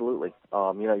 Oh, absolutely.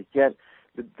 You get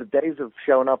the days of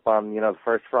showing up on, the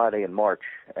first Friday in March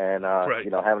and, right.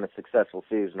 Having a successful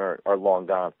season are long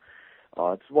gone.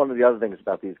 It's one of the other things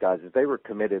about these guys is they were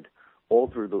committed all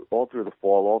through the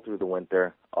fall, all through the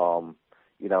winter.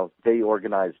 They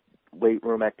organized weight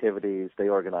room activities, they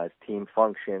organized team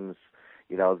functions,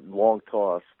 long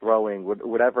toss, throwing,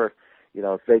 whatever,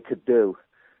 they could do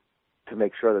to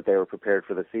make sure that they were prepared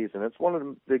for the season. It's one of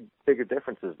the bigger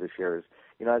differences this year is,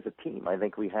 as a team, I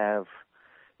think we have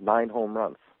 9 home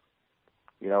runs,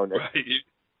 and, right.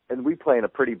 And we play in a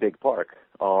pretty big park.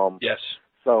 Yes.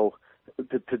 So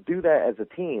to do that as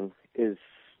a team is,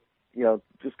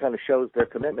 just kind of shows their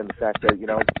commitment. The fact that,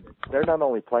 they're not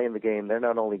only playing the game, they're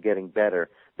not only getting better,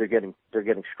 they're getting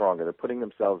stronger. They're putting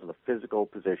themselves in a physical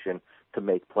position to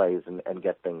make plays and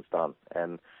get things done.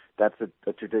 And that's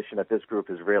a tradition that this group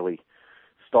has really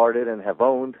started and have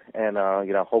owned. And,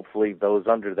 hopefully those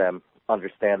under them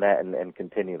understand that and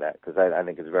continue that because I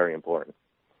think it's very important.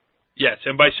 Yes,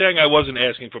 and by saying I wasn't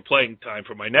asking for playing time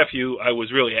for my nephew, I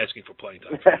was really asking for playing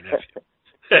time for my nephew.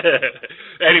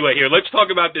 Anyway, here, let's talk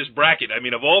about this bracket. I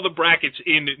mean, of all the brackets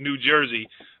in New Jersey,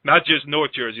 not just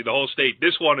North Jersey, the whole state,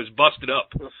 this one is busted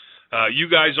up. You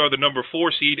guys are the number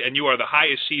 4 seed, and you are the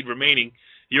highest seed remaining.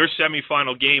 Your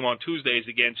semifinal game on Tuesday is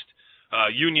against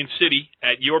Union City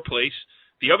at your place.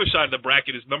 The other side of the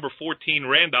bracket is number 14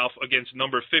 Randolph against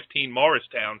number 15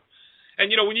 Morristown. And,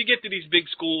 when you get to these big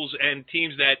schools and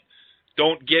teams that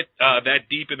don't get that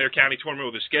deep in their county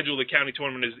tournament, or the schedule of the county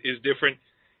tournament is different,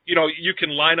 you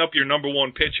can line up your number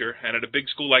 1 pitcher, and at a big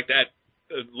school like that,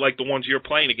 like the ones you're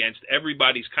playing against,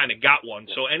 everybody's kind of got one,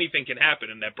 so anything can happen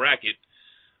in that bracket.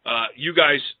 You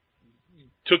guys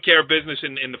took care of business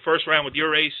in the first round with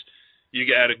your ace.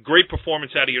 You got a great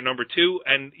performance out of your number 2,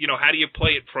 and, how do you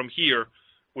play it from here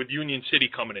with Union City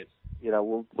coming in?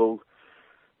 We'll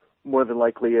more than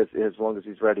likely, as long as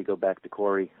he's ready, go back to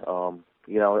Corey.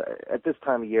 At this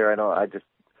time of year,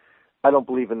 I don't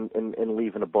believe in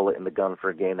leaving a bullet in the gun for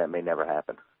a game that may never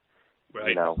happen.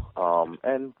 Right.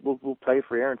 And we'll play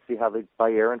for air and see how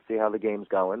the game's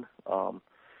going.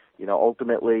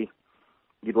 Ultimately,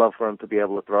 you'd love for him to be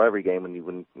able to throw every game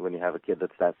when you have a kid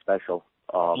that's that special.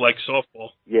 Like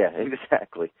softball. Yeah,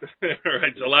 exactly. Right,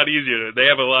 it's a lot easier. They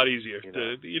have a lot easier.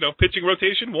 Pitching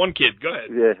rotation, 1 kid. Go ahead.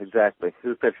 Yeah, exactly.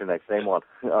 Who's pitching next? Same one.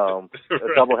 Right.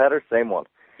 A doubleheader, same one.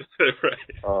 Right.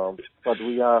 But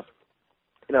we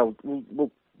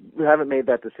haven't made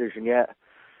that decision yet.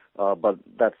 But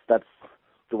that's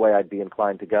the way I'd be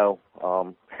inclined to go.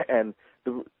 And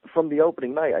from the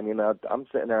opening night, I'm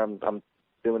sitting there, I'm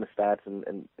doing the stats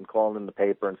and calling in the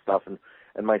paper and stuff, and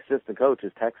my assistant coach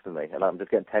is texting me, and I'm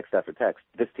just getting text after text.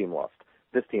 This team lost.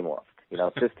 This team lost.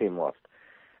 This team lost.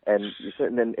 And you're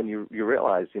sitting and you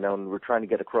realize, and we're trying to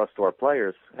get across to our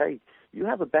players, hey, you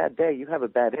have a bad day, you have a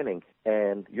bad inning,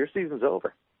 and your season's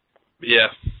over. Yeah.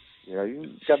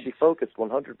 You got to be focused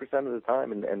 100% of the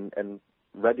time and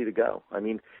ready to go. I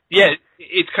mean, yeah,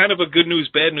 it's kind of a good news,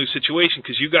 bad news situation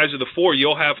because you guys are the 4.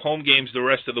 You'll have home games the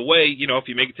rest of the way. You know, if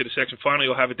you make it to the section final,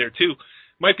 you'll have it there too.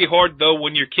 Might be hard, though,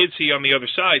 when your kids see on the other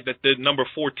side that the number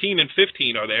 14 and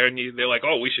 15 are there, and they're like,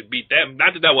 oh, we should beat them.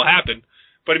 Not that will happen,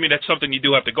 but, I mean, that's something you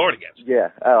do have to guard against. Yeah,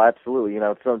 oh, absolutely. You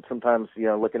know, sometimes, you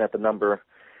know, looking at the number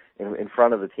in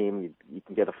front of the team, you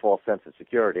can get a false sense of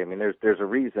security. I mean, there's a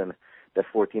reason that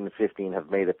 14 and 15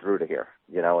 have made it through to here,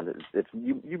 you know, and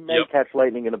you may catch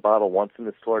lightning in a bottle once in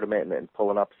this tournament and pull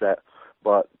an upset,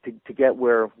 but to get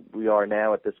where we are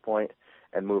now at this point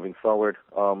and moving forward,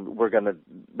 we're going to,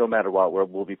 no matter what,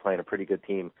 we'll be playing a pretty good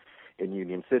team in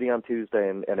Union City on Tuesday,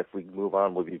 and if we move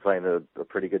on, we'll be playing a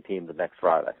pretty good team the next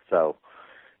Friday. So,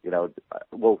 you know,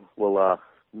 we'll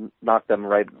knock them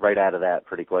right out of that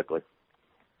pretty quickly.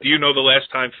 Do you know the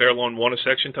last time Fairlawn won a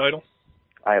section title?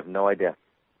 I have no idea.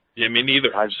 Yeah, me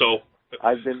neither.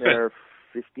 I've been there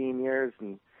 15 years,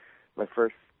 and my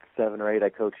first 7 or 8 I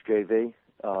coached JV,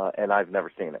 and I've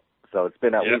never seen it. So it's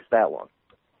been at least that long.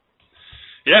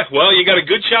 Yeah, well, you got a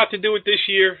good shot to do it this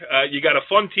year. You got a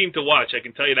fun team to watch, I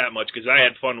can tell you that much, because I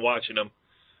had fun watching them.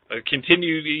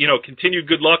 Continued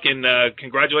good luck, and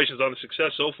congratulations on the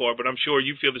success so far, but I'm sure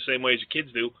you feel the same way as your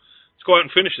kids do. Let's go out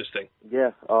and finish this thing.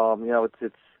 Yeah, you know,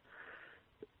 it's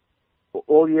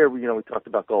all year, you know, we talked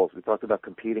about goals. We talked about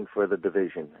competing for the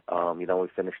division. You know, we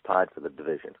finished tied for the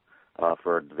division,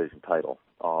 for a division title.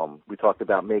 We talked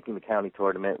about making the county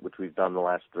tournament, which we've done the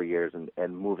last 3 years,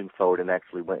 and moving forward and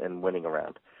actually winning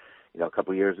around. You know, a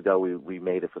couple of years ago, we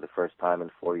made it for the first time in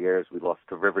 4 years. We lost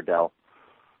to Riverdale,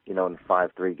 you know, in a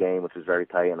 5-3 game, which was very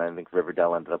tight, and I think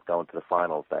Riverdale ended up going to the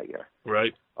finals that year.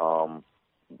 Right.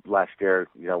 Last year,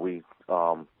 you know, we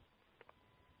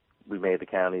made the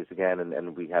counties again,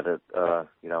 and we had a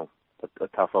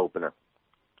tough opener.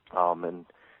 And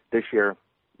this year,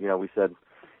 you know, we said,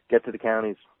 get to the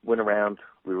counties, win around.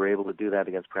 We were able to do that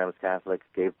against Paramus Catholic,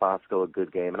 gave Bosco a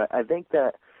good game. And I think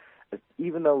that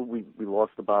even though we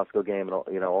lost the Bosco game and,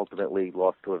 you know, ultimately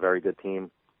lost to a very good team,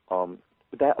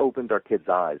 that opened our kids'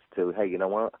 eyes to, hey, you know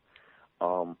what,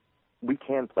 we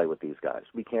can play with these guys.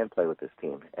 We can play with this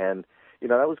team. And, you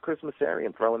know, that was Chris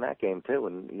Massarian throwing that game, too.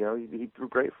 And, you know, he threw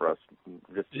great for us.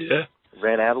 Just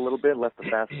ran out a little bit, left the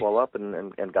fastball up,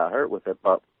 and got hurt with it.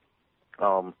 But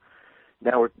now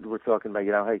we're talking about,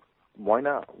 you know, hey, why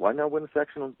not? Why not win a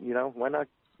sectional? You know, why not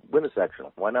win a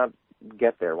sectional? Why not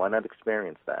get there? Why not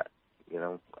experience that? You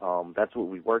know, that's what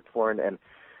we worked for. And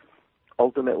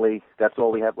ultimately, that's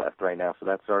all we have left right now. So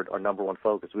that's our number one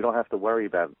focus. We don't have to worry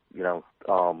about, you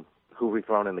know, who we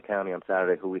throwing in the county on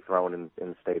Saturday, who we throwing in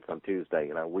the States on Tuesday.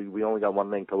 You know, we only got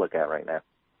one thing to look at right now.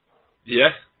 Yeah,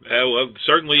 well,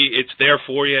 certainly it's there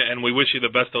for you, and we wish you the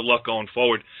best of luck going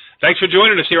forward. Thanks for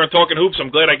joining us here on Talkin' Hoops.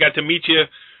 I'm glad I got to meet you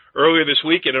earlier this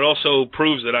week, and it also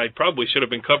proves that I probably should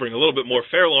have been covering a little bit more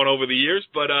Fairlawn over the years,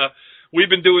 but we've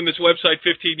been doing this website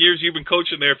 15 years. You've been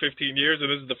coaching there 15 years,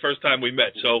 and this is the first time we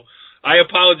met. So I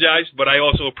apologize, but I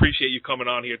also appreciate you coming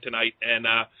on here tonight, and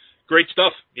great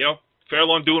stuff, you know.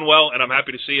 Fairlawn doing well, and I'm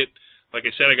happy to see it. Like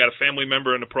I said, I got a family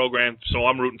member in the program, so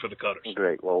I'm rooting for the Cutters.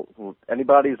 Great. Well,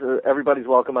 everybody's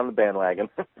welcome on the bandwagon.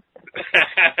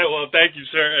 Well, thank you,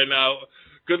 sir, and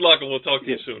good luck, and we'll talk to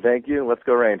you soon. Thank you. Let's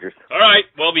go Rangers. All right.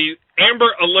 Well, the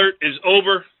Amber Alert is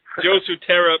over. Joe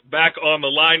Sutera back on the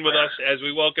line with us as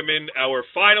we welcome in our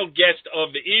final guest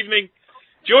of the evening.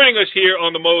 Joining us here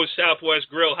on the Moe's Southwest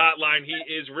Grill Hotline, he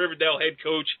is Riverdale head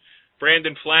coach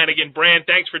Brandon Flanagan. Brand,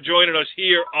 thanks for joining us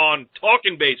here on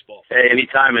Talkin' Baseball. Hey,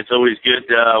 anytime. It's always good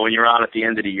when you're on at the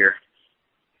end of the year.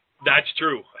 That's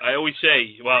true. I always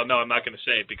say, well, no, I'm not going to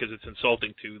say it because it's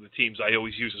insulting to the teams I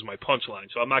always use as my punchline,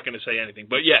 so I'm not going to say anything.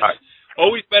 But, yes, right. I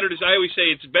always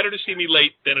say it's better to see me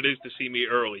late than it is to see me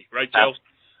early. Right, Joe?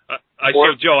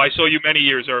 Joe, I saw you many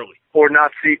years early. Or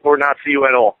not see you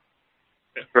at all.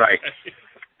 Right.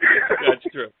 That's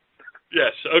true.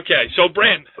 Yes. Okay. So,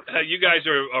 Brand, you guys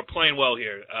are playing well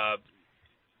here.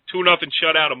 2-0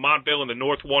 shutout of Montville in the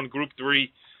North 1 Group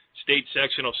 3 state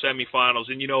sectional semifinals.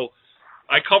 And, you know,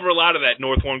 I cover a lot of that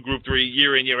North 1 Group 3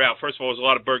 year in, year out. First of all, there's a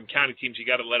lot of Bergen County teams. You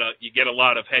get a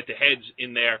lot of head-to-heads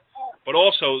in there. But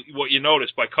also, what you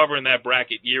notice by covering that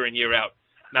bracket year in, year out,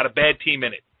 not a bad team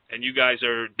in it. And you guys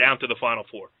are down to the Final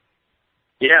Four.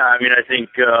 Yeah, I mean, I think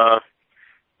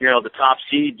you know, the top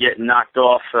seed getting knocked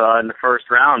off in the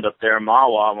first round up there in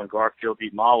Mahwah when Garfield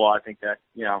beat Mahwah. I think that,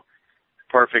 you know,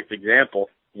 perfect example,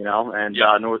 you know, and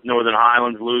Northern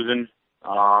Highlands losing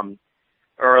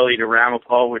early to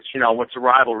Ramapo, which, you know, what's a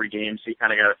rivalry game, so you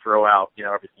kind of got to throw out, you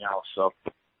know, everything else. So,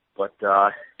 but,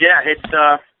 yeah,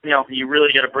 it's, you know, you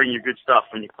really got to bring your good stuff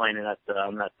when you're playing in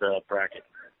that bracket.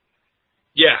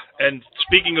 Yeah, and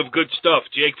speaking of good stuff,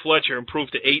 Jake Fletcher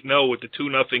improved to 8-0 with the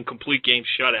 2-0 complete game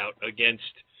shutout against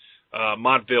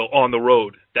Montville on the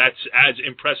road. That's as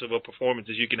impressive a performance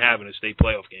as you can have in a state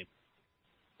playoff game.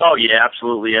 Oh, yeah,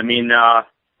 absolutely. I mean,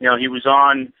 he was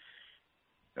on,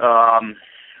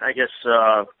 I guess,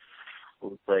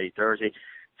 we'll play Thursday,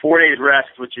 4 days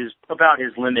rest, which is about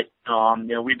his limit.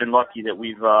 We've been lucky that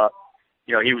we've,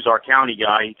 he was our county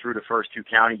guy. He threw the first 2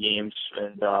 county games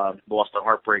and lost a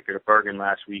heartbreaker to Bergen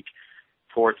last week,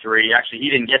 4-3. Actually, he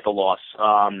didn't get the loss.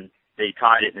 They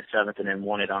tied it in the 7th and then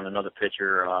won it on another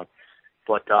pitcher.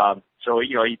 So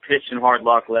he pitched in hard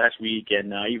luck last week,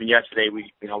 and even yesterday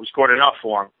we scored enough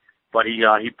for him. But he's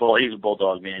a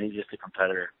bulldog, man. He's just a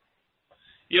competitor.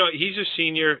 He's a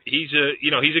senior. He's a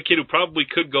kid who probably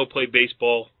could go play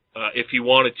baseball if he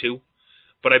wanted to.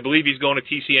 But I believe he's going to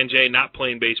TCNJ, not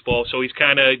playing baseball. So you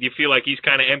feel like he's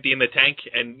kind of emptying the tank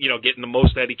and, getting the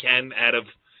most that he can out of,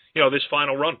 this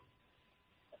final run.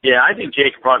 Yeah, I think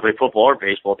Jake could probably play football or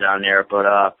baseball down there. But,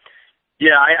 I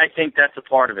think that's a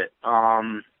part of it.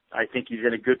 I think he's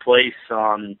in a good place.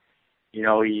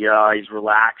 He's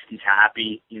relaxed. He's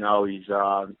happy. He led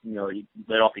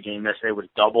off the game yesterday with a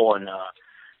double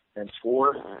and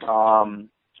scored.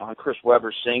 On Chris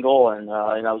Weber's single, and it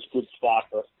was a good spot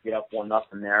for us to get up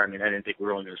 1-0 there. I mean, I didn't think we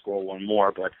were only going to score one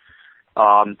more, but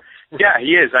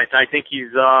he is. I think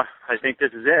he's. I think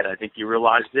this is it. I think he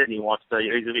realized it, and he wants to.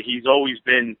 He's always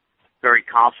been very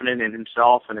confident in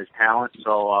himself and his talent,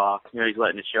 so he's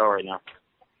letting it show right now.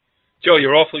 Joe,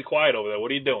 you're awfully quiet over there. What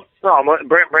are you doing? No,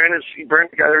 Brandon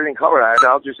got everything covered.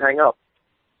 I'll just hang up.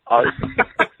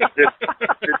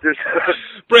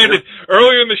 Brandon,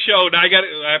 earlier in the show, now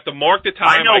I have to mark the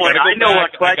time. I know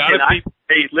what question.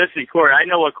 Hey, listen, Corey, I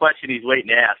know what question he's waiting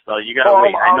to ask. So you got to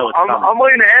wait. I know it's coming. I'm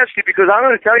waiting to ask you because I'm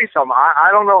going to tell you something. I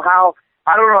don't know how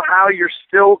you're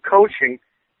still coaching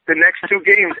the next 2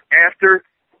 games after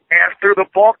the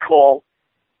ball call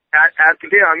at the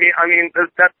game. I mean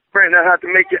that Brandon, that had to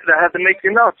make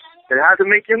you nuts. It had to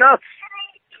make you nuts.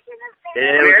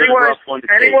 Anyone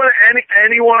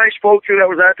I spoke to that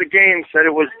was at the game said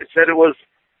it was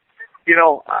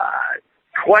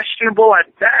questionable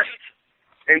at best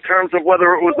in terms of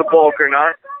whether it was the bulk or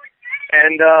not.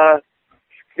 And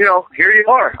here you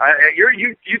are.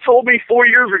 You told me 4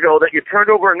 years ago that you turned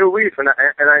over a new leaf, and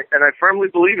I firmly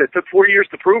believe it. It took 4 years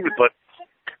to prove it, but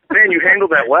man, you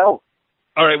handled that well.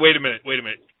 All right, wait a minute. Are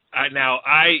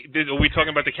we talking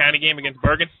about the county game against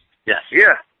Bergen? Yes.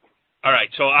 Yeah. All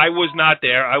right, so I was not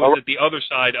there. I was at the other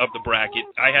side of the bracket.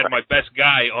 I had my best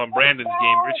guy on Brandon's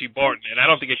game, Richie Barton, and I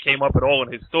don't think it came up at all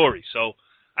in his story, so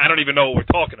I don't even know what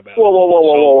we're talking about.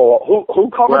 Whoa. Who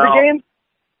covered the game?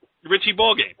 Richie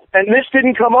Ball game. And this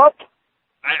didn't come up?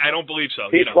 I don't believe so.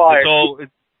 He's fired.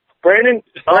 Brandon,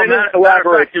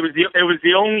 elaborate. It was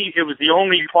the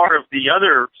only part of the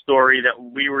other story that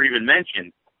we were even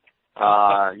mentioned.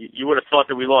 You would have thought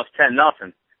that we lost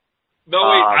 10-0. No,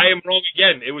 wait, I am wrong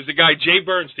again. It was the guy, Jay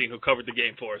Bernstein, who covered the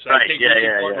game for us. Right, I take yeah.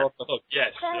 off the hook. Yes,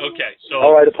 okay. So,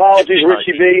 all right, apologies,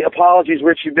 Richie B.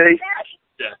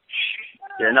 Yeah.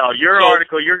 Yeah, no, your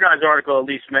guys' article at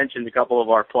least mentioned a couple of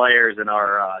our players and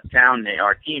our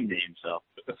our team name, so.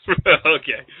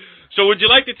 Okay. So would you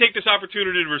like to take this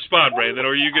opportunity to respond, Brandon, or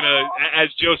are you going to, as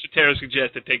Joe Sutera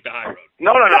suggested, take the high road?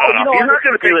 No. He's not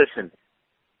going to take. Listen,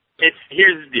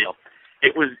 here's the deal.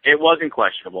 It wasn't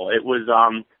questionable. It was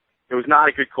not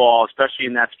a good call, especially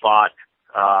in that spot.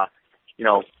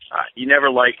 You never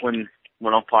like when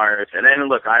umpires, and then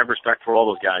look, I have respect for all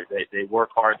those guys. They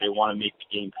work hard. They want to make the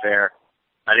game fair.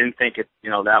 I didn't think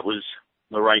that was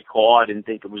the right call. I didn't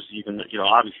think it was even,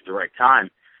 obviously the right time.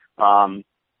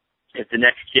 If the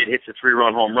next kid hits a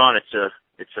 3-run home run, it's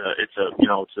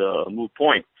a moot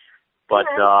point. But,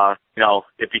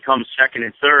 it becomes second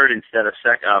and third instead of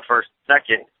first and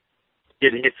second.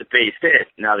 Kid hits a base hit.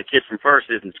 Now the kid from first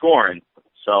isn't scoring.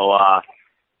 So,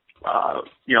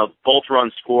 both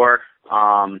runs score.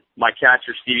 My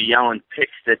catcher, Stevie Yellen,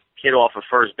 picks the kid off of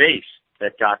first base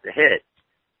that got the hit,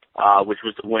 which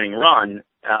was the winning run.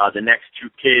 The next 2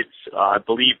 kids, I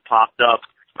believe, popped up.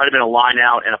 Might have been a line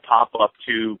out and a pop-up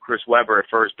to Chris Weber at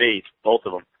first base, both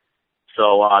of them.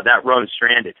 So that run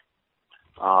stranded.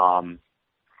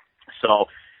 So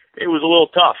it was a little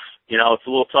tough. It's a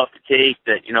little tough to take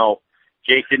that,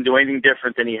 Jake didn't do anything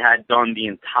different than he had done the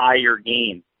entire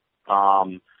game.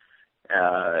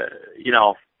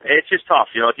 It's just tough.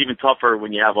 It's even tougher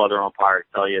when you have other umpires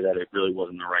tell you that it really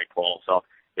wasn't the right call. So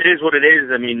it is what it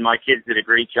is. I mean, my kids did a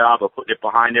great job of putting it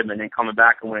behind them and then coming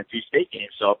back and winning 2 state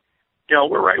games. So,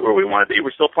 we're right where we want to be.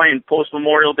 We're still playing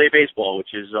post-Memorial Day baseball,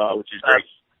 which is great.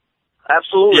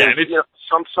 Absolutely. Yeah,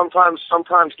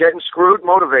 sometimes getting screwed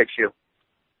motivates you.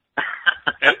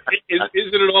 And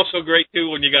isn't it also great too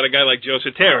when you got a guy like Joe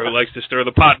Sutera who likes to stir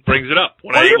the pot and brings it up?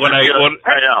 I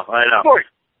know. Corey,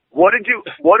 what did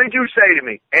you say to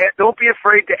me? Don't be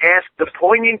afraid to ask the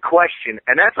poignant question,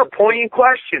 and that's a poignant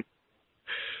question.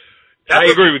 I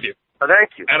agree with you.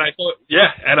 Thank you. And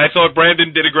I thought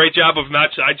Brandon did a great job of not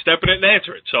sidestepping it and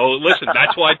answering it. So listen,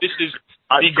 that's why this is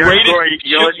the greatest. Corey,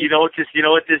 you know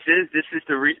what this is? This is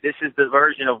the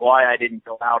version of why I didn't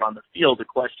go out on the field to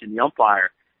question the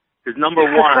umpire. Because number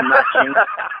one, I'm not seeing the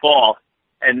ball,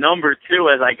 and number two,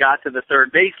 as I got to the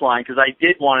third baseline, because I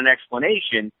did want an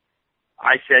explanation,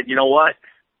 I said, you know what?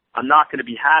 I'm not going to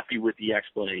be happy with the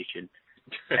explanation.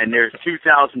 And there's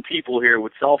 2,000 people here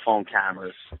with cell phone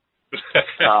cameras.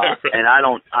 And I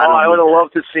would have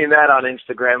loved to have seen that on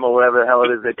Instagram or whatever the hell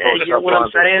it is they post. You know what I'm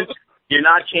saying? You're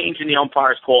not changing the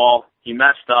umpire's call. He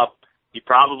messed up. He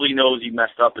probably knows he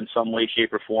messed up in some way,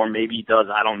 shape, or form. Maybe he does.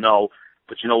 I don't know.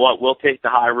 But you know what? We'll take the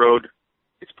high road.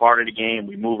 It's part of the game.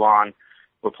 We move on.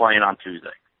 We're playing on Tuesday.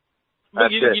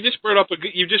 Well, you just brought up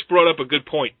a good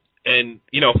point. And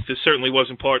this certainly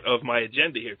wasn't part of my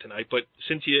agenda here tonight. But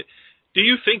do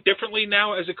you think differently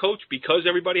now as a coach because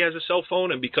everybody has a cell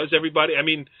phone and because everybody,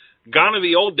 gone are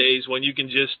the old days when you can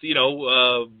just,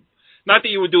 not that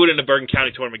you would do it in a Bergen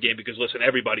County Tournament game because, listen,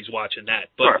 everybody's watching that.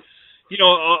 But, sure.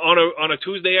 On a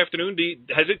Tuesday afternoon,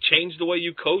 has it changed the way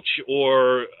you coach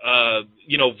or,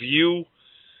 view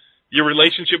your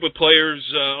relationship with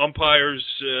players, umpires,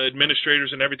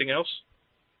 administrators, and everything else?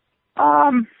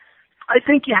 I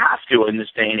think you have to in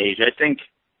this day and age. I think,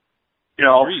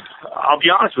 I'll be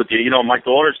honest with you. My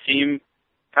daughter's team,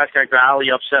 Pascack Valley,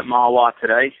 upset Mawa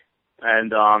today,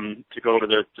 and to go to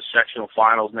the sectional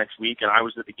finals next week. And I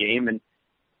was at the game, and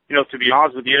to be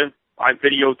honest with you, I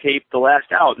videotaped the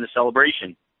last out in the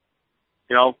celebration.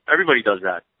 Everybody does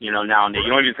that. Now and then. You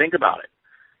don't even think about it.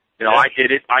 I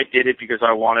did it because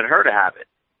I wanted her to have it.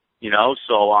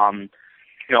 So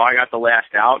I got the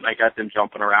last out, and I got them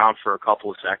jumping around for a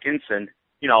couple of seconds, and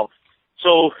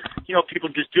So, people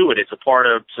just do it. It's a part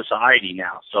of society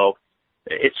now. So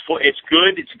it's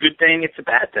good. It's a good thing. It's a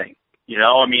bad thing.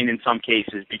 In some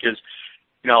cases, because,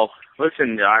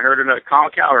 listen, I heard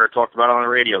Colin Cowher talked about it on the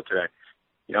radio today.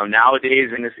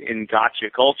 Nowadays in gotcha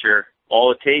culture,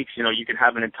 all it takes, you can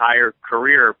have an entire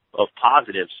career of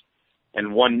positives,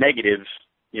 and one negative,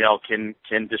 can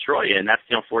destroy you. And that's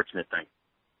the unfortunate thing.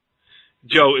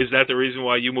 Joe, is that the reason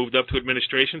why you moved up to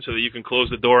administration so that you can close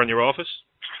the door on your office?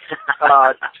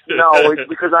 No,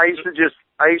 because I used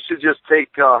to just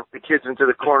take the kids into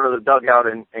the corner of the dugout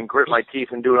and grit my teeth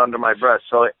and do it under my breath.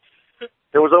 So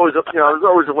there was always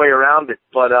a way around it.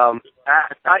 But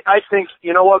I think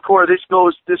what, Corey, this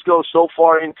goes so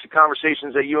far into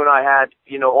conversations that you and I had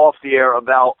off the air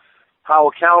about how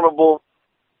accountable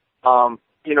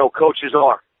coaches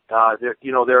are.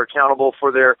 They're accountable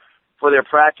for their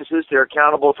practices. They're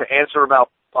accountable to answer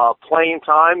about playing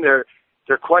time. They're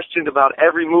questioned about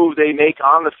every move they make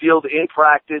on the field in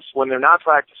practice when they're not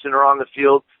practicing or on the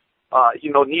field,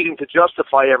 needing to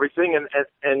justify everything.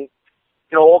 And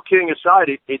all kidding aside,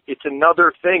 it's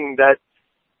another thing that,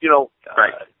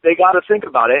 they got to think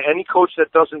about it. Any coach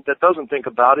that doesn't think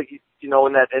about it, in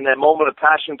that moment of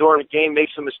passion during the game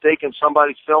makes a mistake and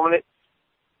somebody's filming it,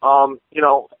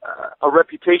 a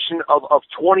reputation of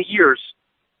 20 years,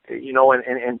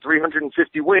 and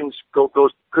 350 wins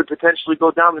could potentially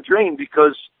go down the drain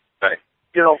because,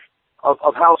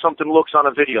 of how something looks on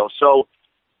a video. So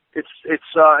it's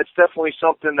definitely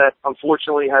something that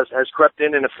unfortunately has crept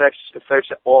in and affects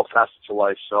all facets of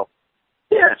life. So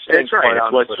yeah, that's right.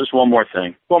 It's just one more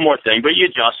thing, but you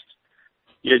adjust.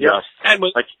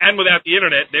 And without the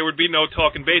internet, there would be no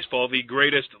Talkin Baseball, the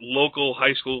greatest local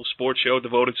high school sports show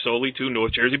devoted solely to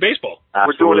North Jersey baseball.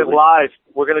 Absolutely. We're doing it live.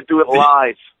 We're going to do it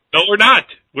live. No, we're not.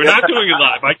 We're not doing it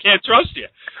live. I can't trust you.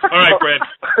 All right, Brad.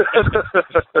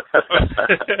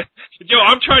 Joe,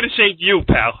 I'm trying to save you,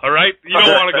 pal. All right? You don't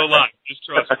want to go live. Just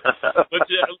trust me.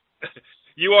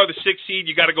 You are the 6th seed.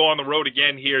 You got to go on the road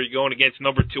again here. You're going against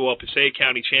number 2 Passaic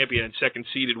County champion and 2nd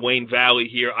seeded Wayne Valley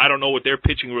here. I don't know what their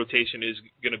pitching rotation is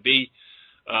going to be.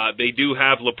 They do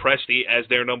have Lepresti as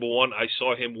their number 1. I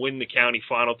saw him win the county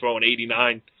final throwing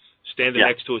 89, standing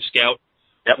next to a scout.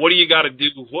 Yep. What do you got to do?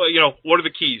 What are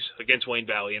the keys against Wayne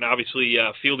Valley? And obviously,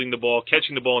 fielding the ball,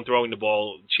 catching the ball, and throwing the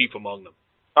ball, chief among them.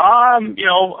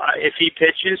 If he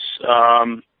pitches,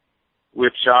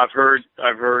 which I've heard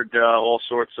all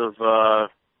sorts of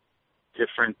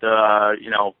different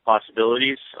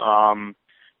possibilities. I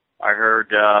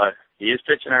heard he is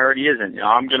pitching. I heard he isn't.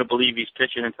 I'm going to believe he's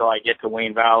pitching until I get to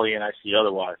Wayne Valley and I see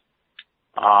otherwise.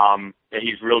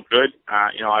 He's real good.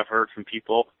 I've heard from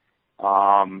people.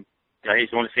 he's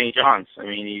going to St. John's. I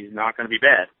mean, he's not going to be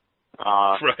bad.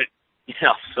 Right.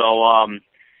 Yeah. So,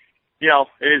 you know,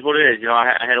 it is what it is. You know,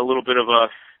 I had a little bit of a,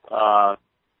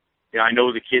 you know, I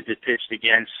know the kids that pitched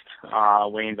against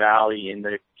Wayne Valley in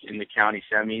the county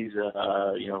semis.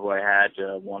 You know, who I had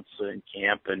once in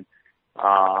camp, and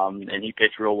he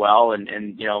pitched real well,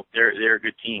 and you know, they're a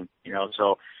good team. You know,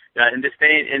 so in this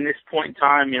point in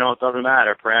time, you know, it doesn't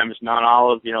matter. Paramus, Mount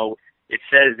Olive, you know, it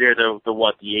says they're the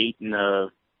 8 and the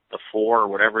 4 or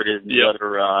whatever it is in the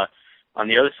other on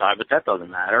the other side, but that doesn't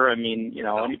matter. I mean, you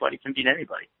know, anybody can beat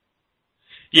anybody.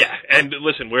 Yeah, and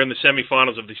listen, we're in the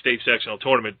semifinals of the state sectional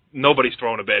tournament. Nobody's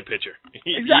throwing a bad pitcher.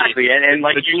 Exactly, and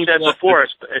like you said before,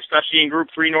 especially in Group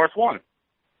 3 North 1.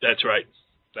 That's right.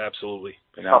 Absolutely.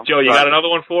 You know, Joe, you got another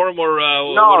one for him, or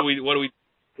no. What do we?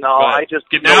 No, I just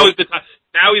now is the time.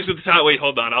 Now is the time. Wait,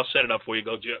 hold on. I'll set it up for you.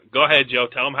 Go ahead, Joe.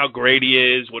 Tell him how great he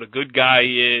is, what a good guy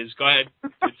he is. Go ahead.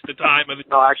 It's the time of the.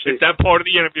 No, actually, it's that part of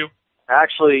the interview.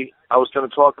 Actually, I was going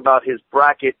to talk about his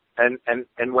bracket, and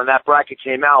when that bracket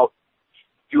came out,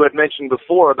 you had mentioned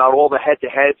before about all the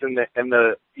head-to-heads and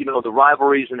the you know, the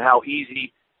rivalries and how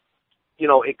easy, you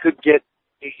know, it could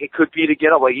be to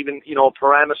get up. Like even, you know,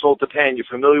 Paramus, Old Japan, you're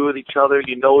familiar with each other,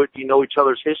 you know each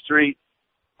other's history,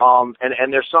 and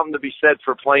there's something to be said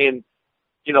for playing,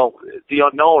 you know, the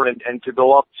unknown and to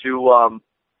go up to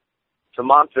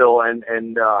Montville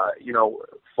and you know,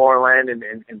 Farland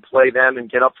and play them and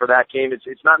get up for that game.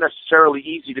 It's not necessarily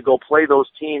easy to go play those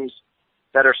teams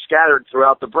that are scattered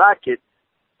throughout the bracket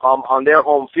on their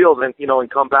home field and, you know, and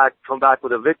come back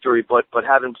with a victory. But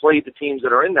having played the teams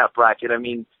that are in that bracket, I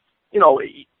mean, you know,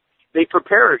 they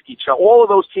prepare each other. All of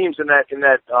those teams in that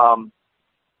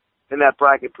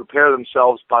bracket prepare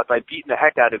themselves by beating the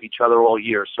heck out of each other all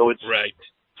year. So it's right.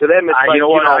 To them, it's like, you know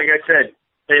what, like I said,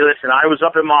 hey, listen, I was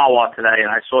up in Mahwah today and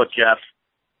I saw Jeff,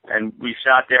 and we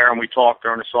sat there and we talked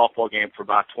during the softball game for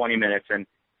about 20 minutes, and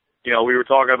you know, we were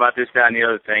talking about this, that, and the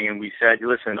other thing, and we said,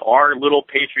 listen, our little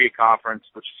Patriot Conference,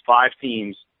 which is 5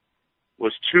 teams,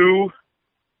 was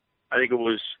I think it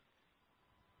was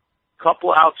a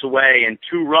couple outs away and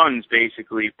 2 runs,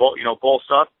 basically. Both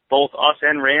us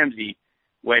and Ramsey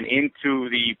went into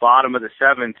the bottom of the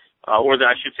 7th,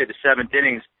 I should say the 7th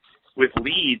innings, with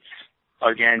leads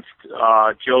against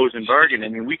Joe's and Bergen. I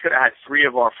mean, we could have had 3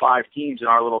 of our 5 teams in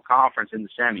our little conference in the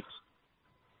semis.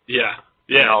 Yeah.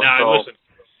 You know, Listen.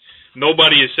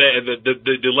 Nobody is saying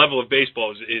the level of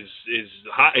baseball is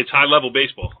high. It's high level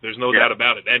baseball. There's no doubt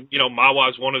about it. And you know, Mahwah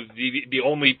is one of the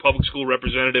only public school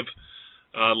representative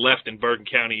left in Bergen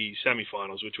County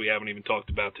semifinals, which we haven't even talked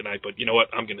about tonight. But you know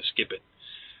what? I'm going to skip it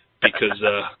because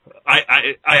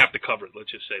I have to cover it.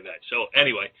 Let's just say that. So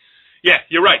anyway, yeah,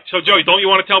 you're right. So Joey, don't you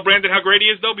want to tell Brandon how great he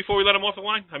is though before we let him off the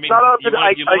line? I mean,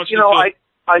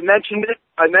 I mentioned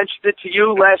it to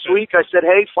you last week. I said,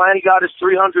 hey, Flanagan got his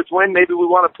 300th win. Maybe we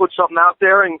want to put something out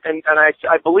there. And I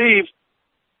believe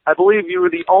you were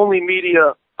the only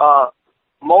media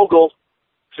mogul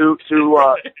to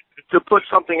put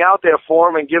something out there for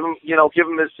him and give him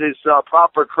his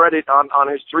proper credit on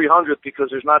his 300th, because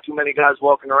there's not too many guys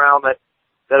walking around that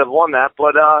have won that.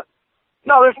 But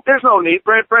no, there's no need.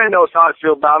 Brand knows how I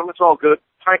feel about him. It's all good.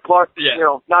 Frank Clarke, you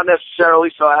know, not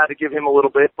necessarily. So I had to give him a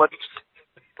little bit, but.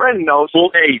 Brandon knows.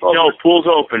 Hey, Joe, pool's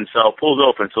open so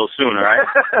soon, all right?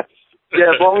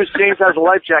 Yeah, as long as James has a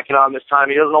life jacket on this time,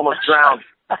 he doesn't almost drown.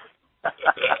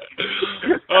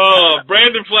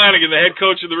 Brandon Flanagan, the head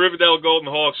coach of the Riverdale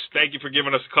Golden Hawks, thank you for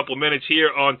giving us a couple of minutes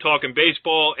here on Talkin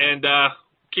Baseball, and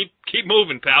keep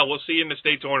moving, pal. We'll see you in the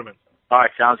state tournament. All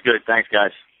right, sounds good. Thanks,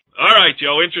 guys. All right,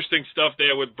 Joe, interesting stuff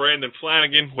there with Brandon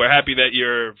Flanagan. We're happy that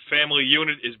your family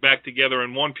unit is back together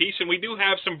in one piece, and we do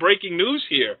have some breaking news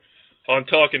here on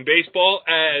Talkin Baseball,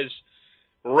 as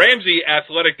Ramsey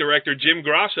Athletic Director Jim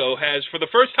Grasso has, for the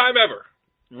first time ever,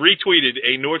 retweeted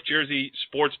a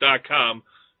NorthJerseySports.com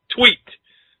tweet.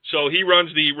 So he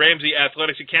runs the Ramsey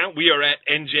Athletics account. We are at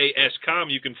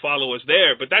NJScom. You can follow us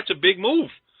there. But that's a big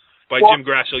move by Jim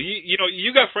Grasso. You know,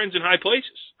 you got friends in high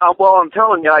places. Well, I'm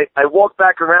telling you, I walked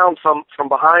back around from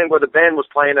behind where the band was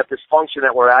playing at this function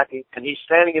that we're at, and he's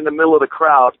standing in the middle of the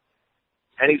crowd,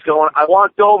 and he's going, I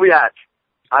want Doviak.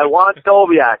 I want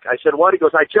Doviak. I said, what? He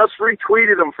goes, I just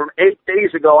retweeted him from 8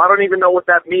 days ago. I don't even know what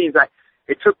that means.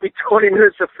 It took me 20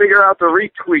 minutes to figure out the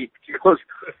retweet. He goes,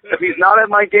 if he's not at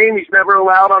my game, he's never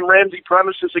allowed on Ramsey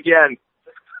premises again.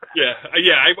 Yeah.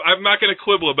 I'm not going to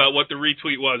quibble about what the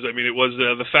retweet was. I mean, it was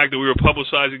the fact that we were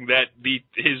publicizing that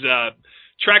his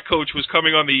track coach was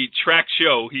coming on the track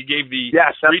show. He gave the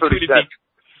retweeted the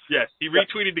Yes, he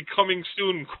retweeted the coming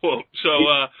soon quote.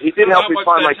 So he did help me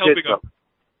find my kids, though.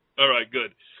 All right,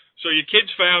 good. So your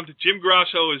kids found Jim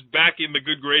Grasso is back in the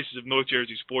good graces of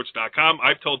NorthJerseySports.com.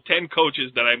 I've told 10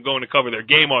 coaches that I'm going to cover their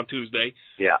game on Tuesday.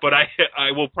 Yeah. But I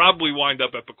will probably wind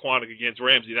up at Pequannock against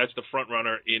Ramsey. That's the front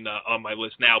runner on my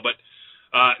list now. But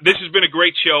this has been a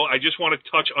great show. I just want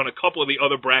to touch on a couple of the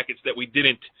other brackets that we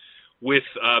didn't with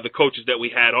the coaches that we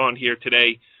had on here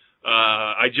today.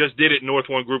 I just did it in North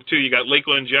 1 Group 2. You got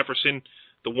Lakeland and Jefferson.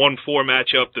 The 1-4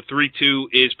 matchup. The 3-2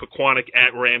 is Pequannock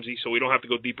at Ramsey, so we don't have to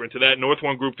go deeper into that. North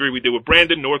 1 Group 3 we did with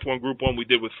Brandon. North 1 Group 1 we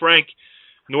did with Frank.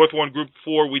 North 1 Group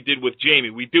 4 we did with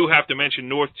Jamie. We do have to mention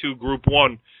North 2 Group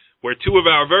 1, where two of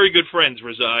our very good friends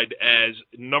reside, as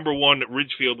number 1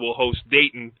 Ridgefield will host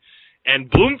Dayton. And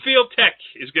Bloomfield Tech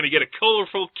is going to get a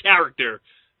colorful character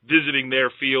visiting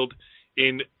their field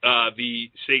in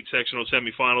the state sectional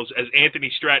semifinals, as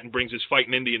Anthony Stratton brings his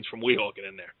Fighting Indians from Weehawken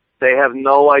in there. They have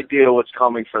no idea what's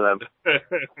coming for them.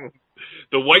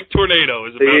 The white tornado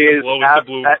is about to blow into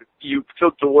Bloomfield. You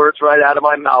took the words right out of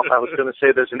my mouth. I was going to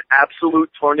say there's an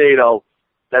absolute tornado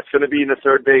that's going to be in the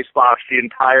third base box the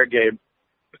entire game.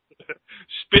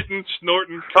 Spitting,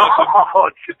 snorting,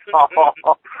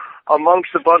 amongst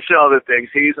a bunch of other things.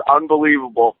 He's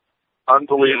unbelievable.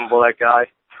 Unbelievable, that guy.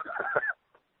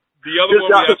 The other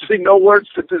There's honestly no words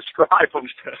to describe him.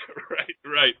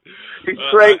 Right. He's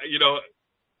great.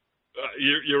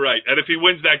 You're right. And if he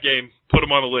wins that game, put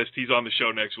him on the list. He's on the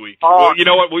show next week. Oh, well, you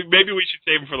know what? Maybe we should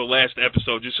save him for the last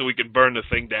episode just so we can burn the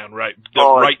thing down right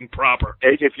and proper.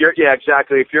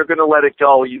 Exactly. If you're going to let it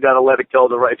go, you got to let it go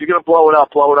the right. If you're going to blow it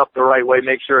up the right way.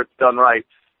 Make sure it's done right.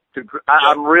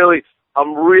 I'm really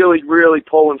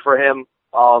pulling for him.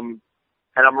 And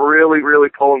I'm really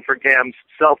pulling for Gams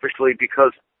selfishly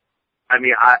because,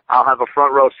 I'll have a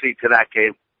front row seat to that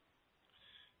game.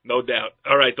 No doubt.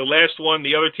 All right, the last one,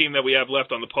 the other team that we have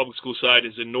left on the public school side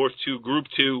is in North 2, Group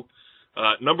 2.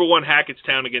 Number 1,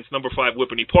 Hackettstown against number 5,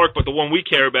 Whippany Park. But the one we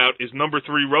care about is number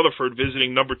 3, Rutherford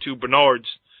visiting number 2, Bernards.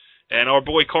 And our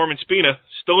boy Carmen Spina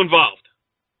still involved.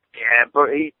 Yeah, but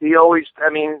he always, I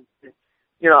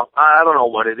don't know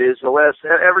what it is.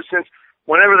 Ever since,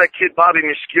 whenever that kid Bobby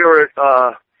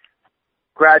Muscura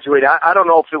graduated, I don't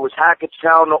know if it was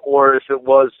Hackettstown or if it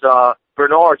was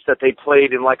Bernards that they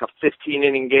played in like a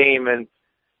 15-inning game, and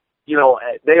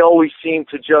they always seem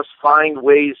to just find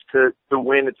ways to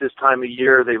win at this time of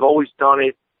year. They've always done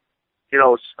it.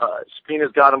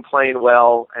 Spina's got them playing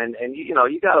well, and you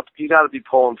gotta be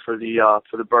pulling for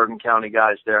the Bergen County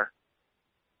guys there.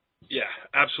 Yeah,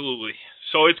 absolutely.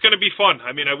 So it's going to be fun.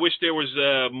 I wish there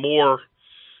was more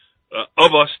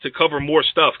of us to cover more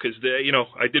stuff, because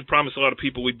I did promise a lot of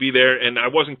people we'd be there, and I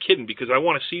wasn't kidding, because I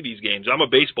want to see these games. I'm a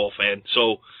baseball fan,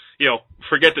 so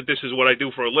forget that this is what I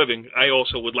do for a living. I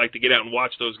also would like to get out and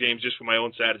watch those games just for my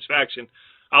own satisfaction.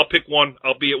 I'll pick one.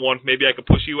 I'll be at one. Maybe I could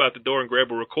push you out the door and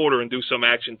grab a recorder and do some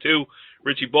action too.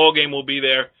 Richie Ballgame will be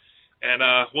there, and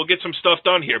we'll get some stuff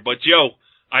done here. But Joe,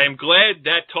 I am glad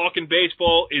that Talkin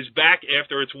Baseball is back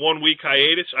after its 1-week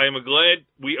hiatus. I am glad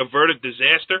we averted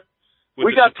disaster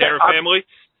with the Sutera family.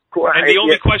 And the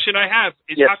only question I have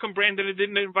is, how come Brandon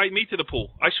didn't invite me to the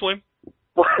pool? I swim.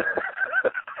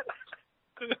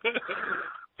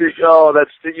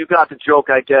 You got the joke,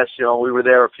 I guess. We were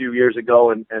there a few years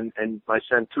ago, and my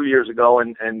son 2 years ago,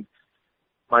 and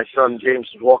my son James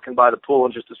was walking by the pool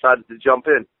and just decided to jump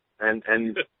in,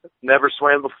 and never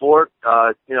swam before.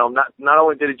 Not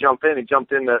only did he jump in, he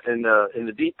jumped in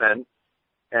the deep end,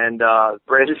 and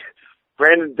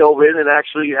Brandon dove in and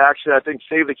actually I think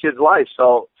saved the kid's life.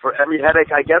 So for every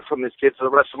headache I get from this kid for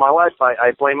the rest of my life,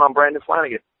 I blame on Brandon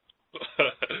Flanagan.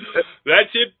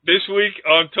 That's it this week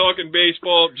on Talkin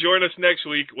Baseball. Join us next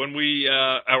week when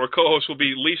our co-hosts will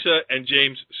be Lisa and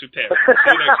James Sutera. See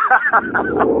you next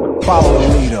week. Follow the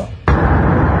leader.